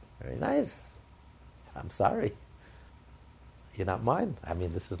 Very nice. I'm sorry. You're not mine. I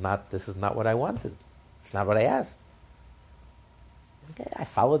mean, this is not what I wanted. It's not what I asked. Okay, I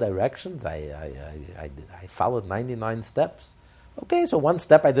followed directions. I followed 99 steps. Okay, so one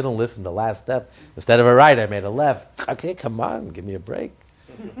step I didn't listen. The last step, instead of a right, I made a left. Okay, come on, give me a break.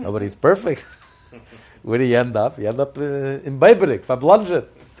 Nobody's perfect. Where do you end up? You end up in Beiberik, Verblonget.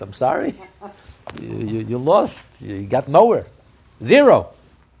 I'm sorry. You lost. You got nowhere. Zero.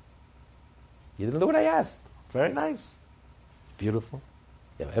 You didn't do what I asked. Very nice. Beautiful.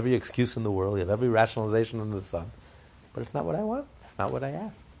 You have every excuse in the world. You have every rationalization under the sun. But it's not what I want. It's not what I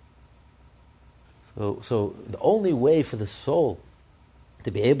asked. So the only way for the soul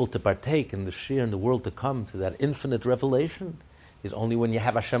to be able to partake in the Shir in the world to come, to that infinite revelation, is only when you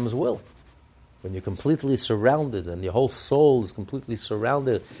have Hashem's will. When you're completely surrounded and your whole soul is completely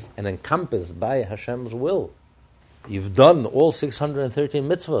surrounded and encompassed by Hashem's will. You've done all 613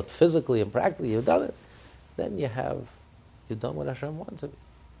 mitzvot, physically and practically, you've done it. Then you've done what Hashem wants of you.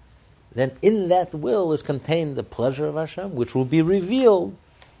 Then in that will is contained the pleasure of Hashem, which will be revealed.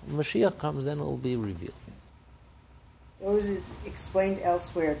 When Mashiach comes, then it will be revealed. It was explained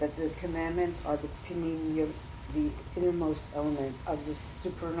elsewhere that the commandments are the pinion, the innermost element of the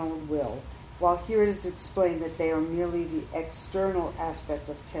supernal will, while here it is explained that they are merely the external aspect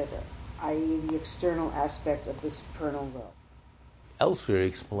of Keter, i.e. the external aspect of the supernal will. Elsewhere he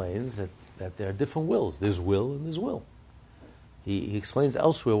explains that there are different wills. There's will and there's will. He explains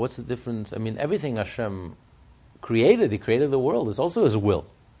elsewhere what's the difference. I mean, everything Hashem created, He created the world, is also His will.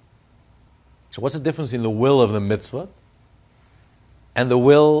 So what's the difference in the will of the mitzvah and the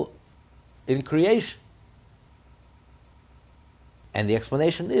will in creation? And the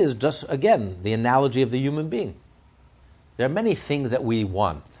explanation is just, again, the analogy of the human being. There are many things that we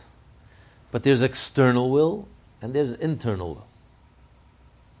want, but there's external will and there's internal will.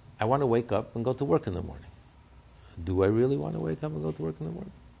 I want to wake up and go to work in the morning. Do I really want to wake up and go to work in the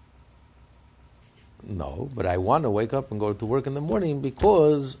morning? No, but I want to wake up and go to work in the morning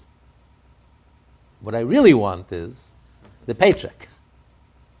because what I really want is the paycheck.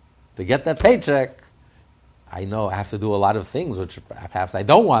 To get that paycheck, I know I have to do a lot of things which perhaps I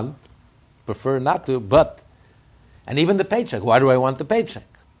don't want, prefer not to, and even the paycheck. Why do I want the paycheck?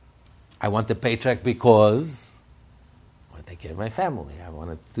 I want the paycheck because I want to take care of my family. I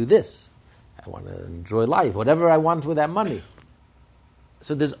want to do this. I want to enjoy life, whatever I want with that money.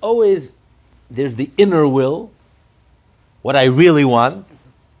 So there's the inner will, what I really want,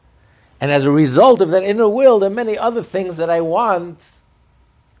 and as a result of that inner will, there are many other things that I want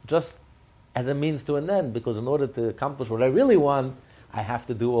just as a means to an end, because in order to accomplish what I really want, I have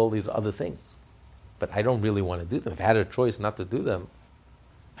to do all these other things. But I don't really want to do them. If I had a choice not to do them,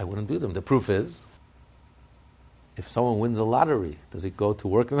 I wouldn't do them. The proof is, if someone wins a lottery, does he go to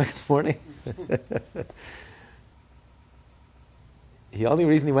work the next morning? The only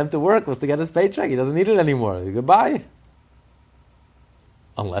reason he went to work was to get his paycheck. He doesn't need it anymore. Goodbye.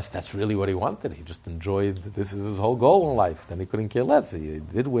 Unless that's really what he wanted. He just enjoyed, this is his whole goal in life. Then he couldn't care less. He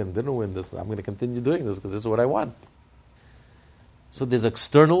did win, didn't win this. I'm going to continue doing this because this is what I want. So there's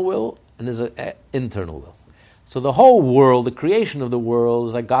external will and there's an internal will. So the whole world, the creation of the world,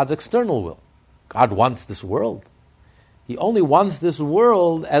 is like God's external will. God wants this world. He only wants this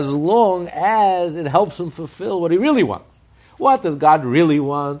world as long as it helps him fulfill what he really wants. What does God really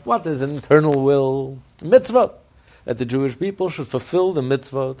want? What is internal will? Mitzvah. That the Jewish people should fulfill the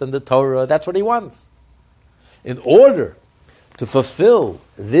mitzvot and the Torah. That's what he wants. In order to fulfill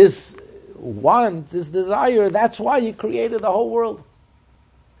this want, this desire, that's why he created the whole world.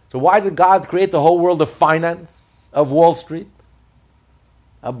 So why did God create the whole world of finance, of Wall Street,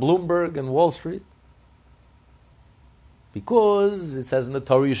 of Bloomberg and Wall Street? Because it says in the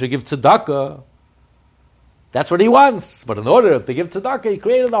Torah you should give tzedakah. That's what he wants. But in order to give tzedakah, he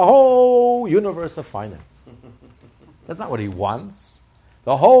created the whole universe of finance. That's not what he wants.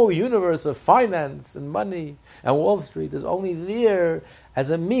 The whole universe of finance and money and Wall Street is only there as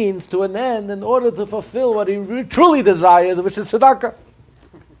a means to an end in order to fulfill what he truly desires, which is tzedakah.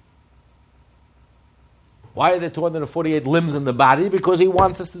 Why are there 248 limbs in the body? Because he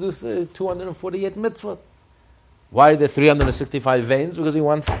wants us to do 248 mitzvot. Why are there 365 veins? Because he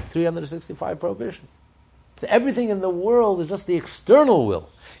wants 365 prohibitions. So everything in the world is just the external will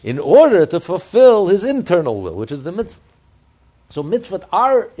in order to fulfill his internal will, which is the mitzvah. So mitzvot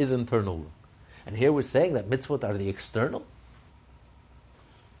are his internal will. And here we're saying that mitzvot are the external.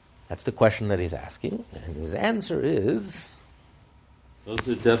 That's the question that he's asking. And his answer is... Those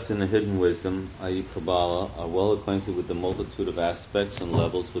who depth in the hidden wisdom, i.e. Kabbalah, are well acquainted with the multitude of aspects and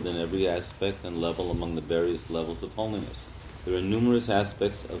levels within every aspect and level among the various levels of holiness. There are numerous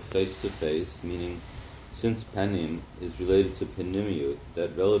aspects of face-to-face, meaning since panim is related to panimiyut,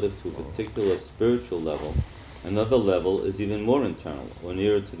 that relative to a particular spiritual level, another level is even more internal, or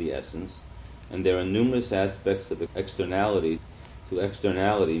nearer to the essence, and there are numerous aspects of externality to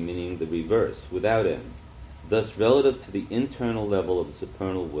externality, meaning the reverse, without end. Thus, relative to the internal level of the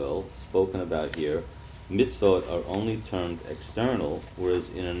supernal will, spoken about here, mitzvot are only termed external, whereas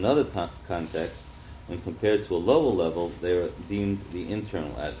in another context, when compared to a lower level, they are deemed the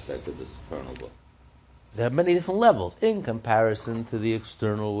internal aspect of the supernal will. There are many different levels in comparison to the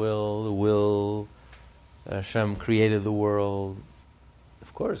external will, the will. Hashem created the world.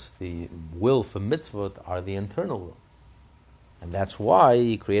 Of course, the will for mitzvot are the internal will. And that's why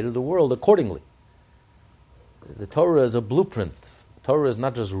he created the world accordingly. The Torah is a blueprint. Torah is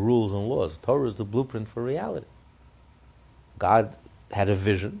not just rules and laws. Torah is the blueprint for reality. God had a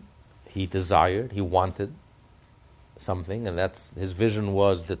vision. He desired, he wanted something, and that's his vision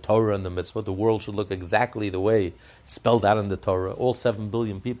was the Torah and the mitzvah. The world should look exactly the way spelled out in the Torah. All 7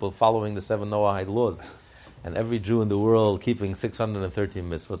 billion people following the 7 Noahide laws. And every Jew in the world keeping 613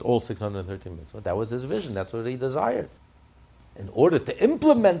 mitzvot, all 613 mitzvot. That was his vision. That's what he desired. In order to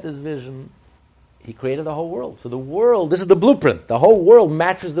implement his vision, he created the whole world. So the world, this is the blueprint. The whole world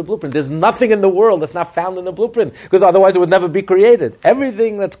matches the blueprint. There's nothing in the world that's not found in the blueprint, because otherwise it would never be created.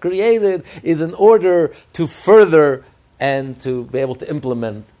 Everything that's created is in order to further and to be able to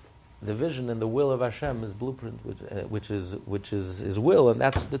implement the vision and the will of Hashem, his blueprint, which is his will, and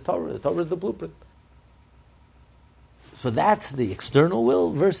that's the Torah. The Torah is the blueprint. So that's the external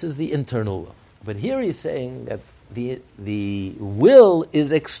will versus the internal will. But here he's saying that the will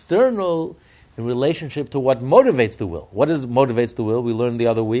is external in relationship to what motivates the will. What motivates the will? We learned the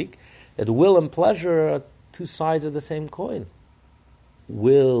other week that will and pleasure are 2 sides of the same coin.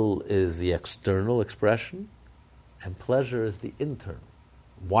 Will is the external expression, and pleasure is the internal.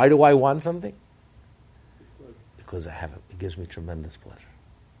 Why do I want something? Because it gives me tremendous pleasure.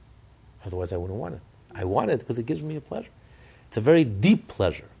 Otherwise I wouldn't want it. I want it because it gives me a pleasure. It's a very deep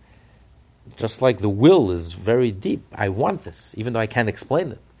pleasure. Just like the will is very deep. I want this, even though I can't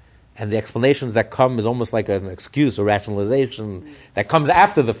explain it. And the explanations that come is almost like an excuse or rationalization that comes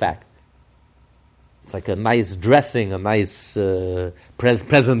after the fact. It's like a nice dressing, a nice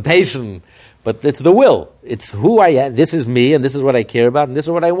presentation But it's the will. It's who I am. This is me, and this is what I care about, and this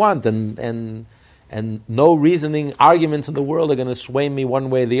is what I want. And no reasoning arguments in the world are going to sway me one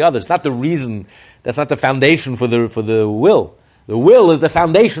way or the other. It's not the reason. That's not the foundation for the will. The will is the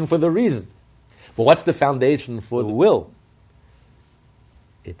foundation for the reason. But what's the foundation for the will?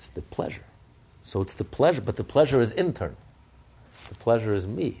 It's the pleasure. So it's the pleasure, but the pleasure is internal. The pleasure is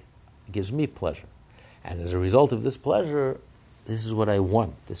me. It gives me pleasure. And as a result of this pleasure, this is what I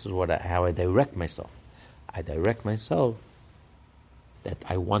want. This is how I direct myself. I direct myself that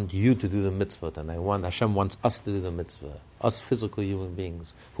I want you to do the mitzvah, and Hashem wants us to do the mitzvah, us physical human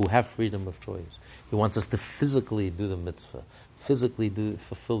beings who have freedom of choice. He wants us to physically do the mitzvah,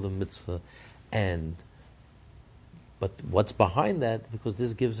 fulfill the mitzvah, but what's behind that? Because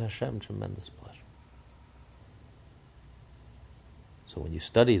this gives Hashem tremendous pleasure. So when you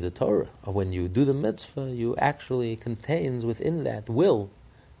study the Torah, or when you do the mitzvah, you actually contains within that will.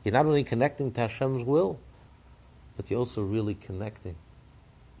 You're not only connecting to Hashem's will, but you're also really connecting.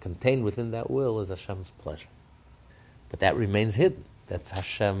 Contained within that will is Hashem's pleasure. But that remains hidden. That's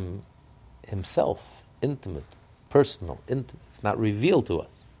Hashem himself, intimate, personal, intimate. It's not revealed to us.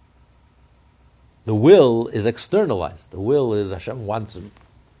 The will is externalized. The will is Hashem wants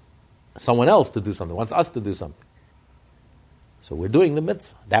someone else to do something, wants us to do something. So we're doing the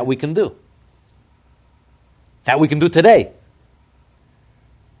mitzvah. That we can do. That we can do today.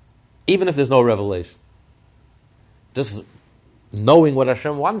 Even if there's no revelation. Just knowing what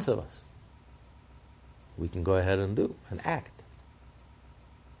Hashem wants of us. We can go ahead and do and act.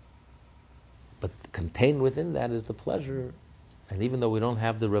 But contained within that is the pleasure. And even though we don't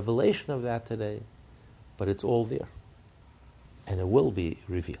have the revelation of that today, but it's all there. And it will be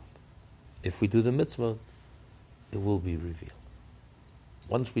revealed. If we do the mitzvah, it will be revealed.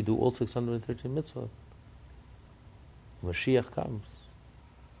 Once we do all 613 mitzvot, Mashiach comes,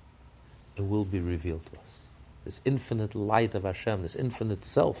 it will be revealed to us. This infinite light of Hashem, this infinite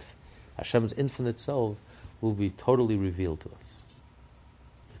self, Hashem's infinite self, will be totally revealed to us.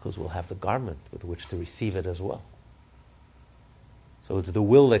 Because we'll have the garment with which to receive it as well. So it's the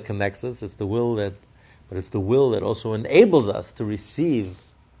will that connects us, but it's the will that also enables us to receive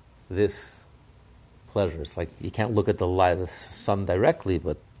this pleasure. It's like you can't look at the light of the sun directly,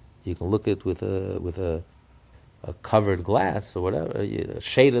 but you can look at it with a covered glass or whatever, a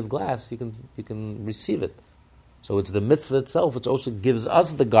shaded glass. You can receive it. So it's the mitzvah itself, which also gives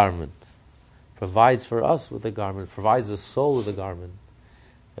us the garment, provides for us with the garment, provides the soul with the garment,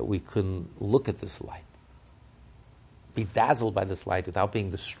 that we can look at this light, be dazzled by this light without being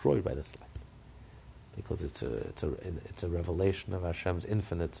destroyed by this light, because it's a revelation of Hashem's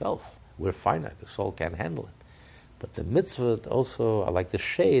infinite self. We're finite, the soul can't handle it. But the mitzvah also are like the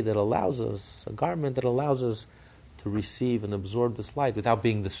shade that allows us, a garment that allows us to receive and absorb this light without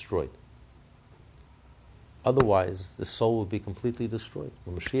being destroyed. Otherwise, the soul will be completely destroyed.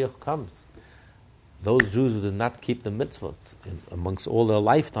 When Mashiach comes, those Jews who did not keep the mitzvot amongst all their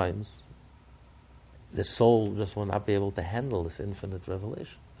lifetimes, the soul just will not be able to handle this infinite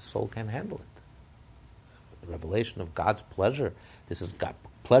revelation. The soul can't handle it. The revelation of God's pleasure, this is God.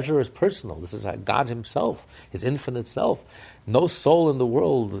 Pleasure is personal. This is God himself, his infinite self. No soul in the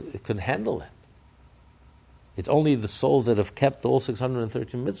world can handle that. It's only the souls that have kept all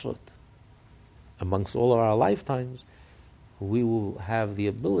 613 mitzvot amongst all of our lifetimes, we will have the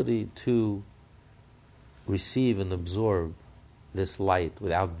ability to receive and absorb this light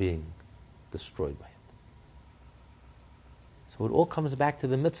without being destroyed by it. So it all comes back to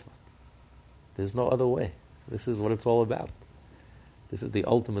the mitzvah. There's no other way. This is what it's all about. This is the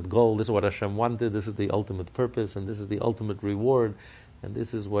ultimate goal. This is what Hashem wanted. This is the ultimate purpose, and this is the ultimate reward. And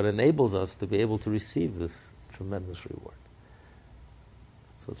this is what enables us to be able to receive this tremendous reward.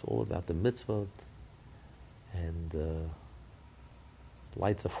 So it's all about the mitzvah, and it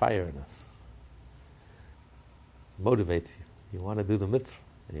lights a fire in us. It motivates you. You want to do the mitzvah,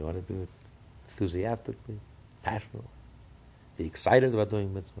 and you want to do it enthusiastically, passionately. Be excited about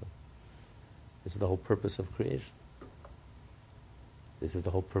doing mitzvah. This is the whole purpose of creation. This is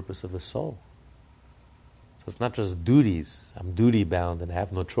the whole purpose of the soul. So it's not just duties. I'm duty bound and I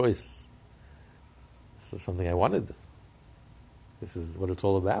have no choice. This is something I want to do. This is what it's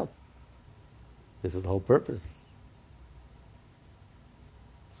all about. This is the whole purpose.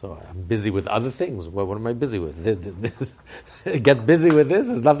 So I'm busy with other things. What am I busy with? This. Get busy with this.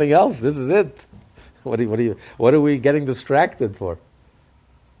 There's nothing else. This is it. What are we getting distracted for?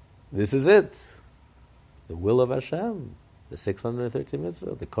 This is it. The will of Hashem. The 613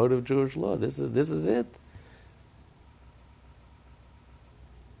 mitzvah, the code of Jewish law. This is it.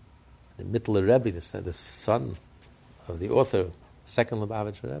 The Mittler Rebbe, the son of the author, second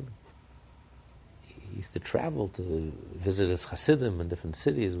Lubavitcher Rebbe, used to travel to visit his Hasidim in different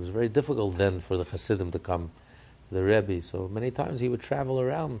cities. It was very difficult then for the Hasidim to come to the Rebbe. So many times he would travel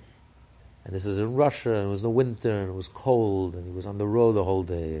around. And this is in Russia, and it was the winter, and it was cold, and he was on the road the whole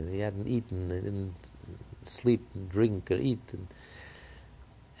day, and he hadn't eaten, he didn't sleep and drink or eat.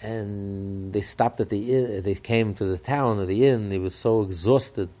 And they stopped at the inn, they came to the town of the inn, he was so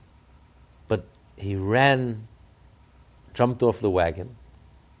exhausted. But he ran, jumped off the wagon,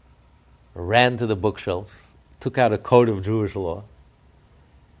 ran to the bookshelves, took out a code of Jewish law,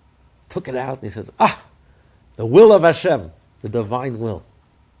 took it out, and he says, the will of Hashem, the divine will.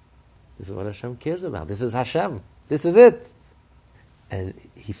 This is what Hashem cares about. This is Hashem. This is it. And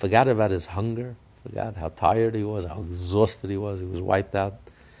he forgot about his hunger, forgot how tired he was, how exhausted he was. He was wiped out.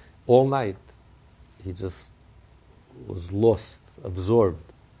 All night, he just was lost, absorbed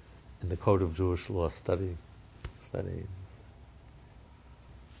in the code of Jewish law, studying. So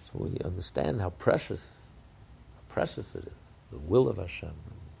we understand how precious it is. The will of Hashem,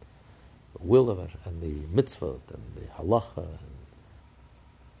 and the mitzvot, and the halacha.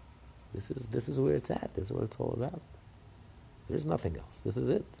 This is where it's at. This is what it's all about. There is nothing else. This is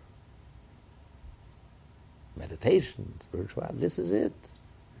it. Meditation, spirituality. This is it.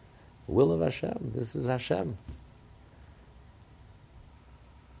 The will of Hashem. This is Hashem.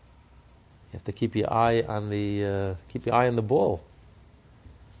 You have to keep your eye on the ball.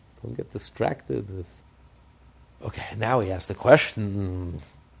 Don't get distracted with. Okay, now he asks the question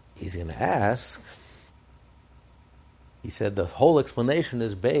he's going to ask. He said the whole explanation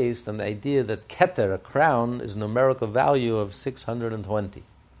is based on the idea that keter, a crown, is a numerical value of 620.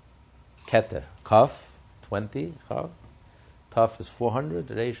 Keter, kaf, 20, kaf. Taf is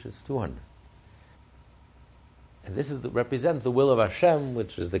 400, resh is 200. And this represents the will of Hashem,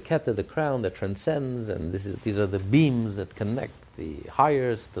 which is the keter, the crown that transcends, and these are the beams that connect the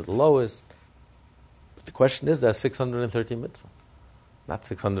highest to the lowest. But the question is, there's 613 mitzvot, not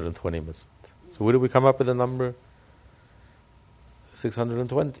 620 mitzvot. So where do we come up with the number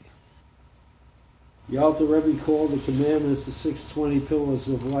 620? The Alter Rebbe called the commandments the 620 pillars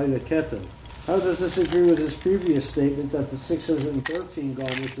of light keter. How does this agree with his previous statement that the 613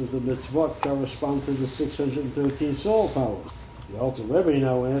 garments of the mitzvot correspond to the 613 soul powers? The Alter Rebbe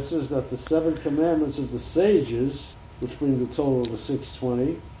now answers that the 7 commandments of the sages, which bring the total to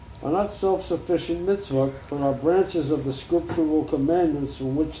 620, are not self-sufficient mitzvot, but are branches of the scriptural commandments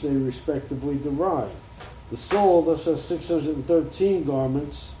from which they respectively derive. The soul thus has 613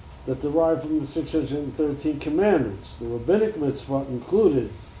 garments that derive from the 613 commandments, the rabbinic mitzvot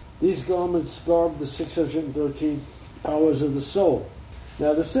included. These garments garb the 613 powers of the soul.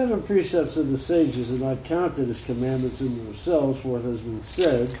 Now, the 7 precepts of the sages are not counted as commandments in themselves, for it has been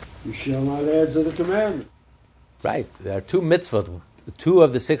said, you shall not add to the commandment. Right. There are 2 mitzvot. 2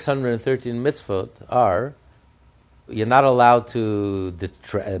 of the 613 mitzvot are, you're not allowed to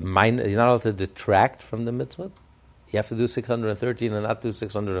detract from the mitzvot. You have to do 613 and not do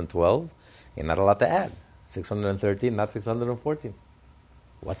 612. You're not allowed to add 613, not 614.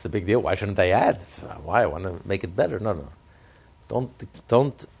 What's the big deal? Why shouldn't I add? Why? I want to make it better. No. Don't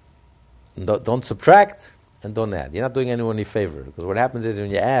subtract and don't add. You're not doing anyone any favor, because what happens is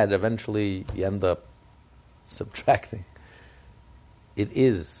when you add, eventually you end up subtracting. It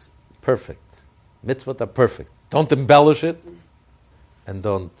is perfect. Mitzvot are perfect. Don't embellish it and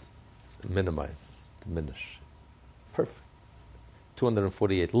don't diminish. Perfect.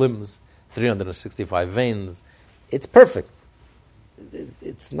 248 limbs, 365 veins. It's perfect.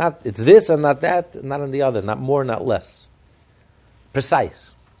 It's this and not that, not on the other, not more, not less.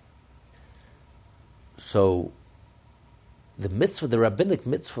 Precise. So the mitzvah, the rabbinic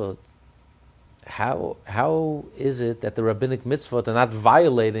mitzvah, how is it that the rabbinic mitzvot are not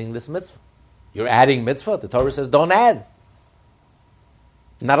violating this mitzvah? You're adding mitzvah. The Torah says don't add.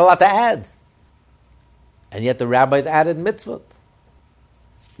 Not allowed to add. And yet the rabbis added mitzvot.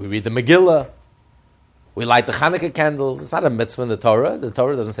 We read the Megillah. We light the Hanukkah candles. It's not a mitzvah in the Torah. The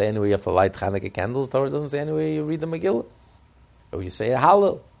Torah doesn't say anywhere you have to light Hanukkah candles. The Torah doesn't say anywhere you read the Megillah. Or you say a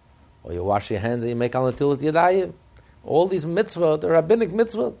Hallel. Or you wash your hands and you make al natilat yadayim. All these mitzvot are rabbinic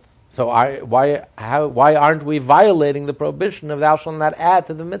mitzvot. So why aren't we violating the prohibition of thou shalt not add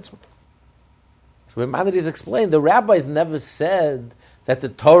to the mitzvah? So Maimonides explained, the rabbis never said that the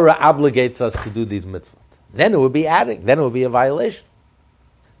Torah obligates us to do these mitzvot. Then it would be adding. Then it would be a violation.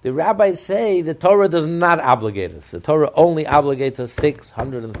 The rabbis say the Torah does not obligate us. The Torah only obligates us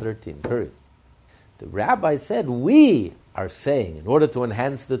 613, period. The rabbis said we are saying, in order to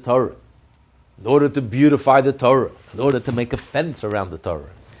enhance the Torah, in order to beautify the Torah, in order to make a fence around the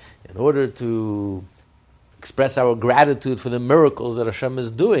Torah, in order to express our gratitude for the miracles that Hashem is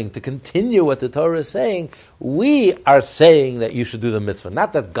doing, to continue what the Torah is saying, we are saying that you should do the mitzvah.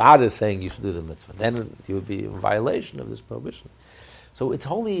 Not that God is saying you should do the mitzvah. Then you would be in violation of this prohibition. So it's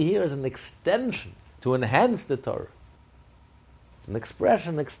only here as an extension to enhance the Torah. It's an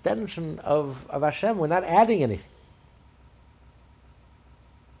expression, extension of Hashem. We're not adding anything.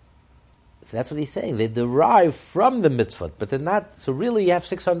 So that's what he's saying. They derive from the mitzvot, but they're not. So really you have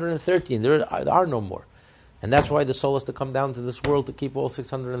 613. There are no more. And that's why the soul has to come down to this world to keep all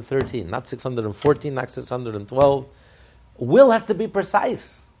 613, not 614, not 612. Will has to be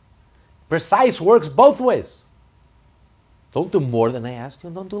precise. Precise works both ways. Don't do more than I asked you,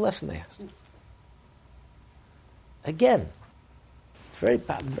 and don't do less than I asked you. Again, it's a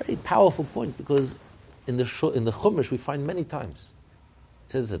very powerful point, because in the Chumash we find many times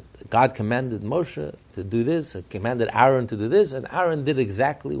it says that God commanded Moshe to do this, commanded Aaron to do this, and Aaron did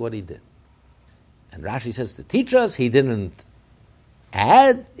exactly what he did. And Rashi says to teach us, he didn't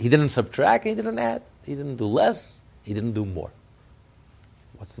add, he didn't subtract, he didn't add, he didn't do less, he didn't do more.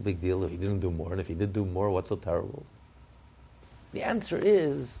 What's the big deal if he didn't do more? And if he did do more, what's so terrible? The answer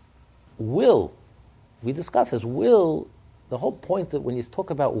is will. We discuss this. Will, the whole point that when you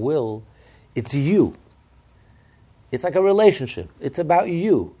talk about will, it's you. It's like a relationship. It's about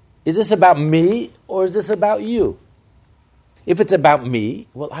you. Is this about me or is this about you? If it's about me,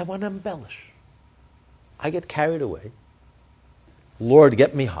 well, I want to embellish. I get carried away. Lord,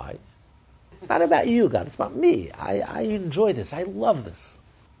 get me high. It's not about you, God. It's about me. I enjoy this. I love this.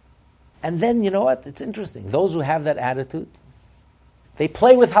 And then, you know what? It's interesting. Those who have that attitude, they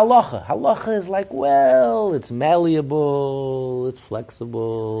play with halacha. Halacha is like, well, it's malleable, it's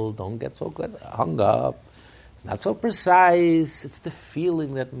flexible, don't get so hung up. It's not so precise. It's the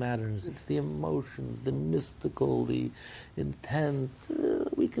feeling that matters. It's the emotions, the mystical, the intent.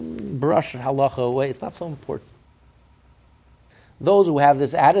 We can brush halacha away. It's not so important. Those who have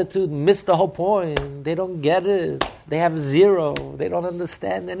this attitude miss the whole point. They don't get it. They have zero. They don't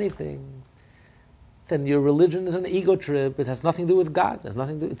understand anything. Then your religion is an ego trip. It has nothing to do with God. It has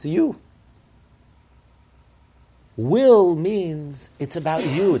nothing to do. It's you. Will means it's about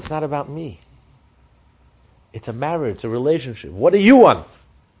you. It's not about me. It's a marriage. It's a relationship. What do you want?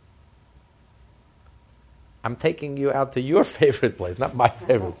 I'm taking you out to your favorite place, not my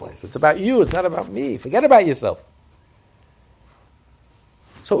favorite place. It's about you. It's not about me. Forget about yourself.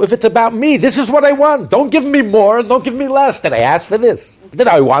 So if it's about me, this is what I want. Don't give me more. Don't give me less. Did I ask for this? Did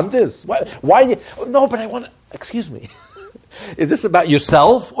I want this? Why? No, but I want... Excuse me. Is this about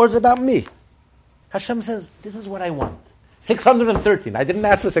yourself or is it about me? Hashem says, this is what I want. 613. I didn't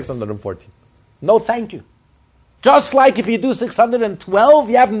ask for 614. No, thank you. Just like if you do 612,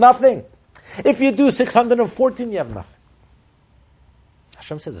 you have nothing. If you do 614, you have nothing.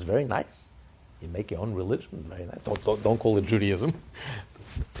 Hashem says, it's very nice. You make your own religion. Very nice. Don't call it Judaism.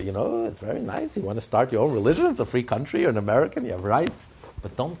 You know, it's very nice. You want to start your own religion. It's a free country. You're an American. You have rights.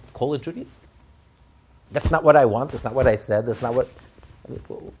 But don't call it Judaism. That's not what I want. That's not what I said. That's not what...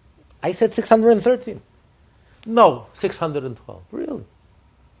 I said 613. No, 612. Really?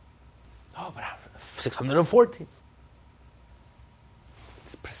 No, but 614.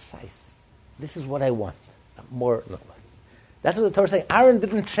 It's precise. This is what I want. Not more, not less. That's what the Torah is saying. Aaron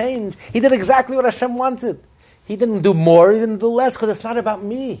didn't change. He did exactly what Hashem wanted. He didn't do more, he didn't do less, because it's not about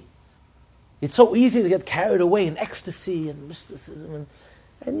me. It's so easy to get carried away in ecstasy and mysticism,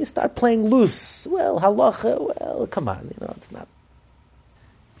 and you start playing loose. Well, halacha, well, come on, it's not.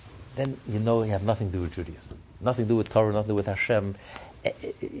 Then you have nothing to do with Judaism. Nothing to do with Torah, nothing to do with Hashem.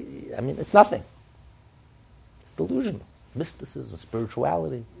 I mean, it's nothing. It's delusional. Mysticism,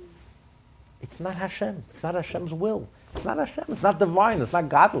 spirituality. It's not Hashem. It's not Hashem's will. It's not Hashem. It's not divine. It's not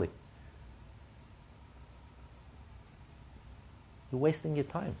godly. You're wasting your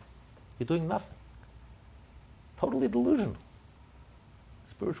time. You're doing nothing. Totally delusional.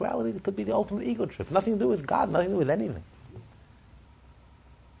 Spirituality could be the ultimate ego trip. Nothing to do with God, nothing to do with anything.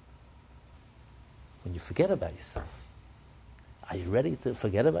 When you forget about yourself, are you ready to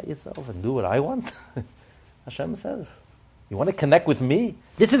forget about yourself and do what I want? Hashem says, you want to connect with me?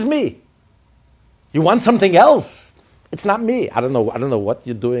 This is me. You want something else? It's not me. I don't know what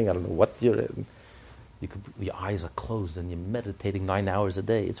you're doing. I don't know what you're in. Your eyes are closed and you're meditating 9 hours a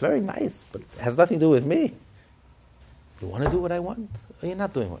day. It's very nice, but it has nothing to do with me. You want to do what I want, or you're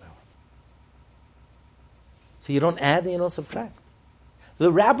not doing what I want. So you don't add and you don't subtract.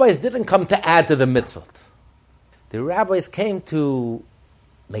 The rabbis didn't come to add to the mitzvot. The rabbis came to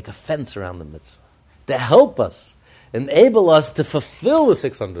make a fence around the mitzvah, to help us, enable us to fulfill the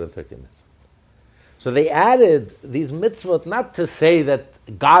 613 mitzvot. So they added these mitzvot not to say that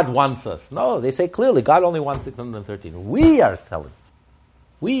God wants us. No, they say clearly, God only wants 613. We are telling.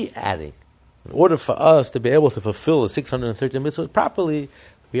 We adding. In order for us to be able to fulfill the 613 mitzvot properly,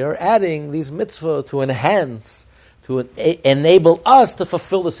 we are adding these mitzvot to enhance, to enable us to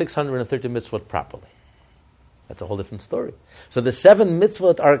fulfill the 630 mitzvot properly. That's a whole different story. So the 7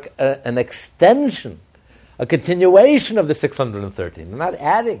 mitzvot are an extension, a continuation of the 613. They're not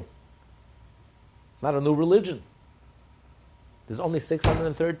adding. It's not a new religion. There's only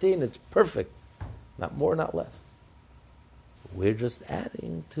 613. It's perfect. Not more, not less. We're just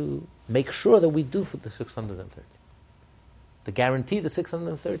adding to make sure that we do for the 613. To guarantee the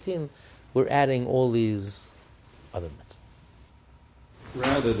 613, we're adding all these other mitzvahs.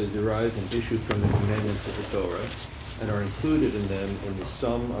 Rather, they derive and issue from the commandments of the Torah and are included in them in the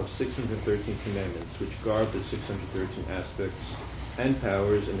sum of 613 commandments, which guard the 613 aspects and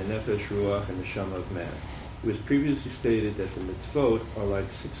powers in the nefesh, ruach, and neshama of man. It was previously stated that the mitzvot are like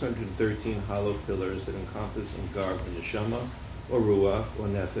 613 hollow pillars that encompass and guard the neshama, or ruach, or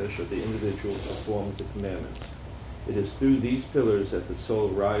nefesh of the individual who performs the commandments. It is through these pillars that the soul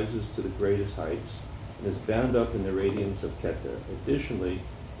rises to the greatest heights and is bound up in the radiance of Keter. Additionally,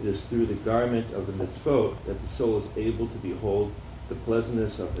 it is through the garment of the mitzvot that the soul is able to behold the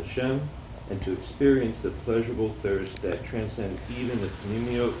pleasantness of Hashem and to experience the pleasurable thirst that transcends even the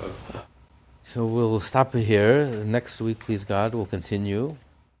pnimiot of... So we'll stop here. Next week, please God, we'll continue.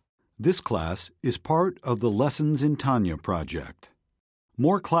 This class is part of the Lessons in Tanya project.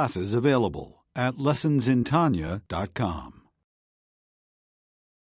 More classes available at lessonsintanya.com.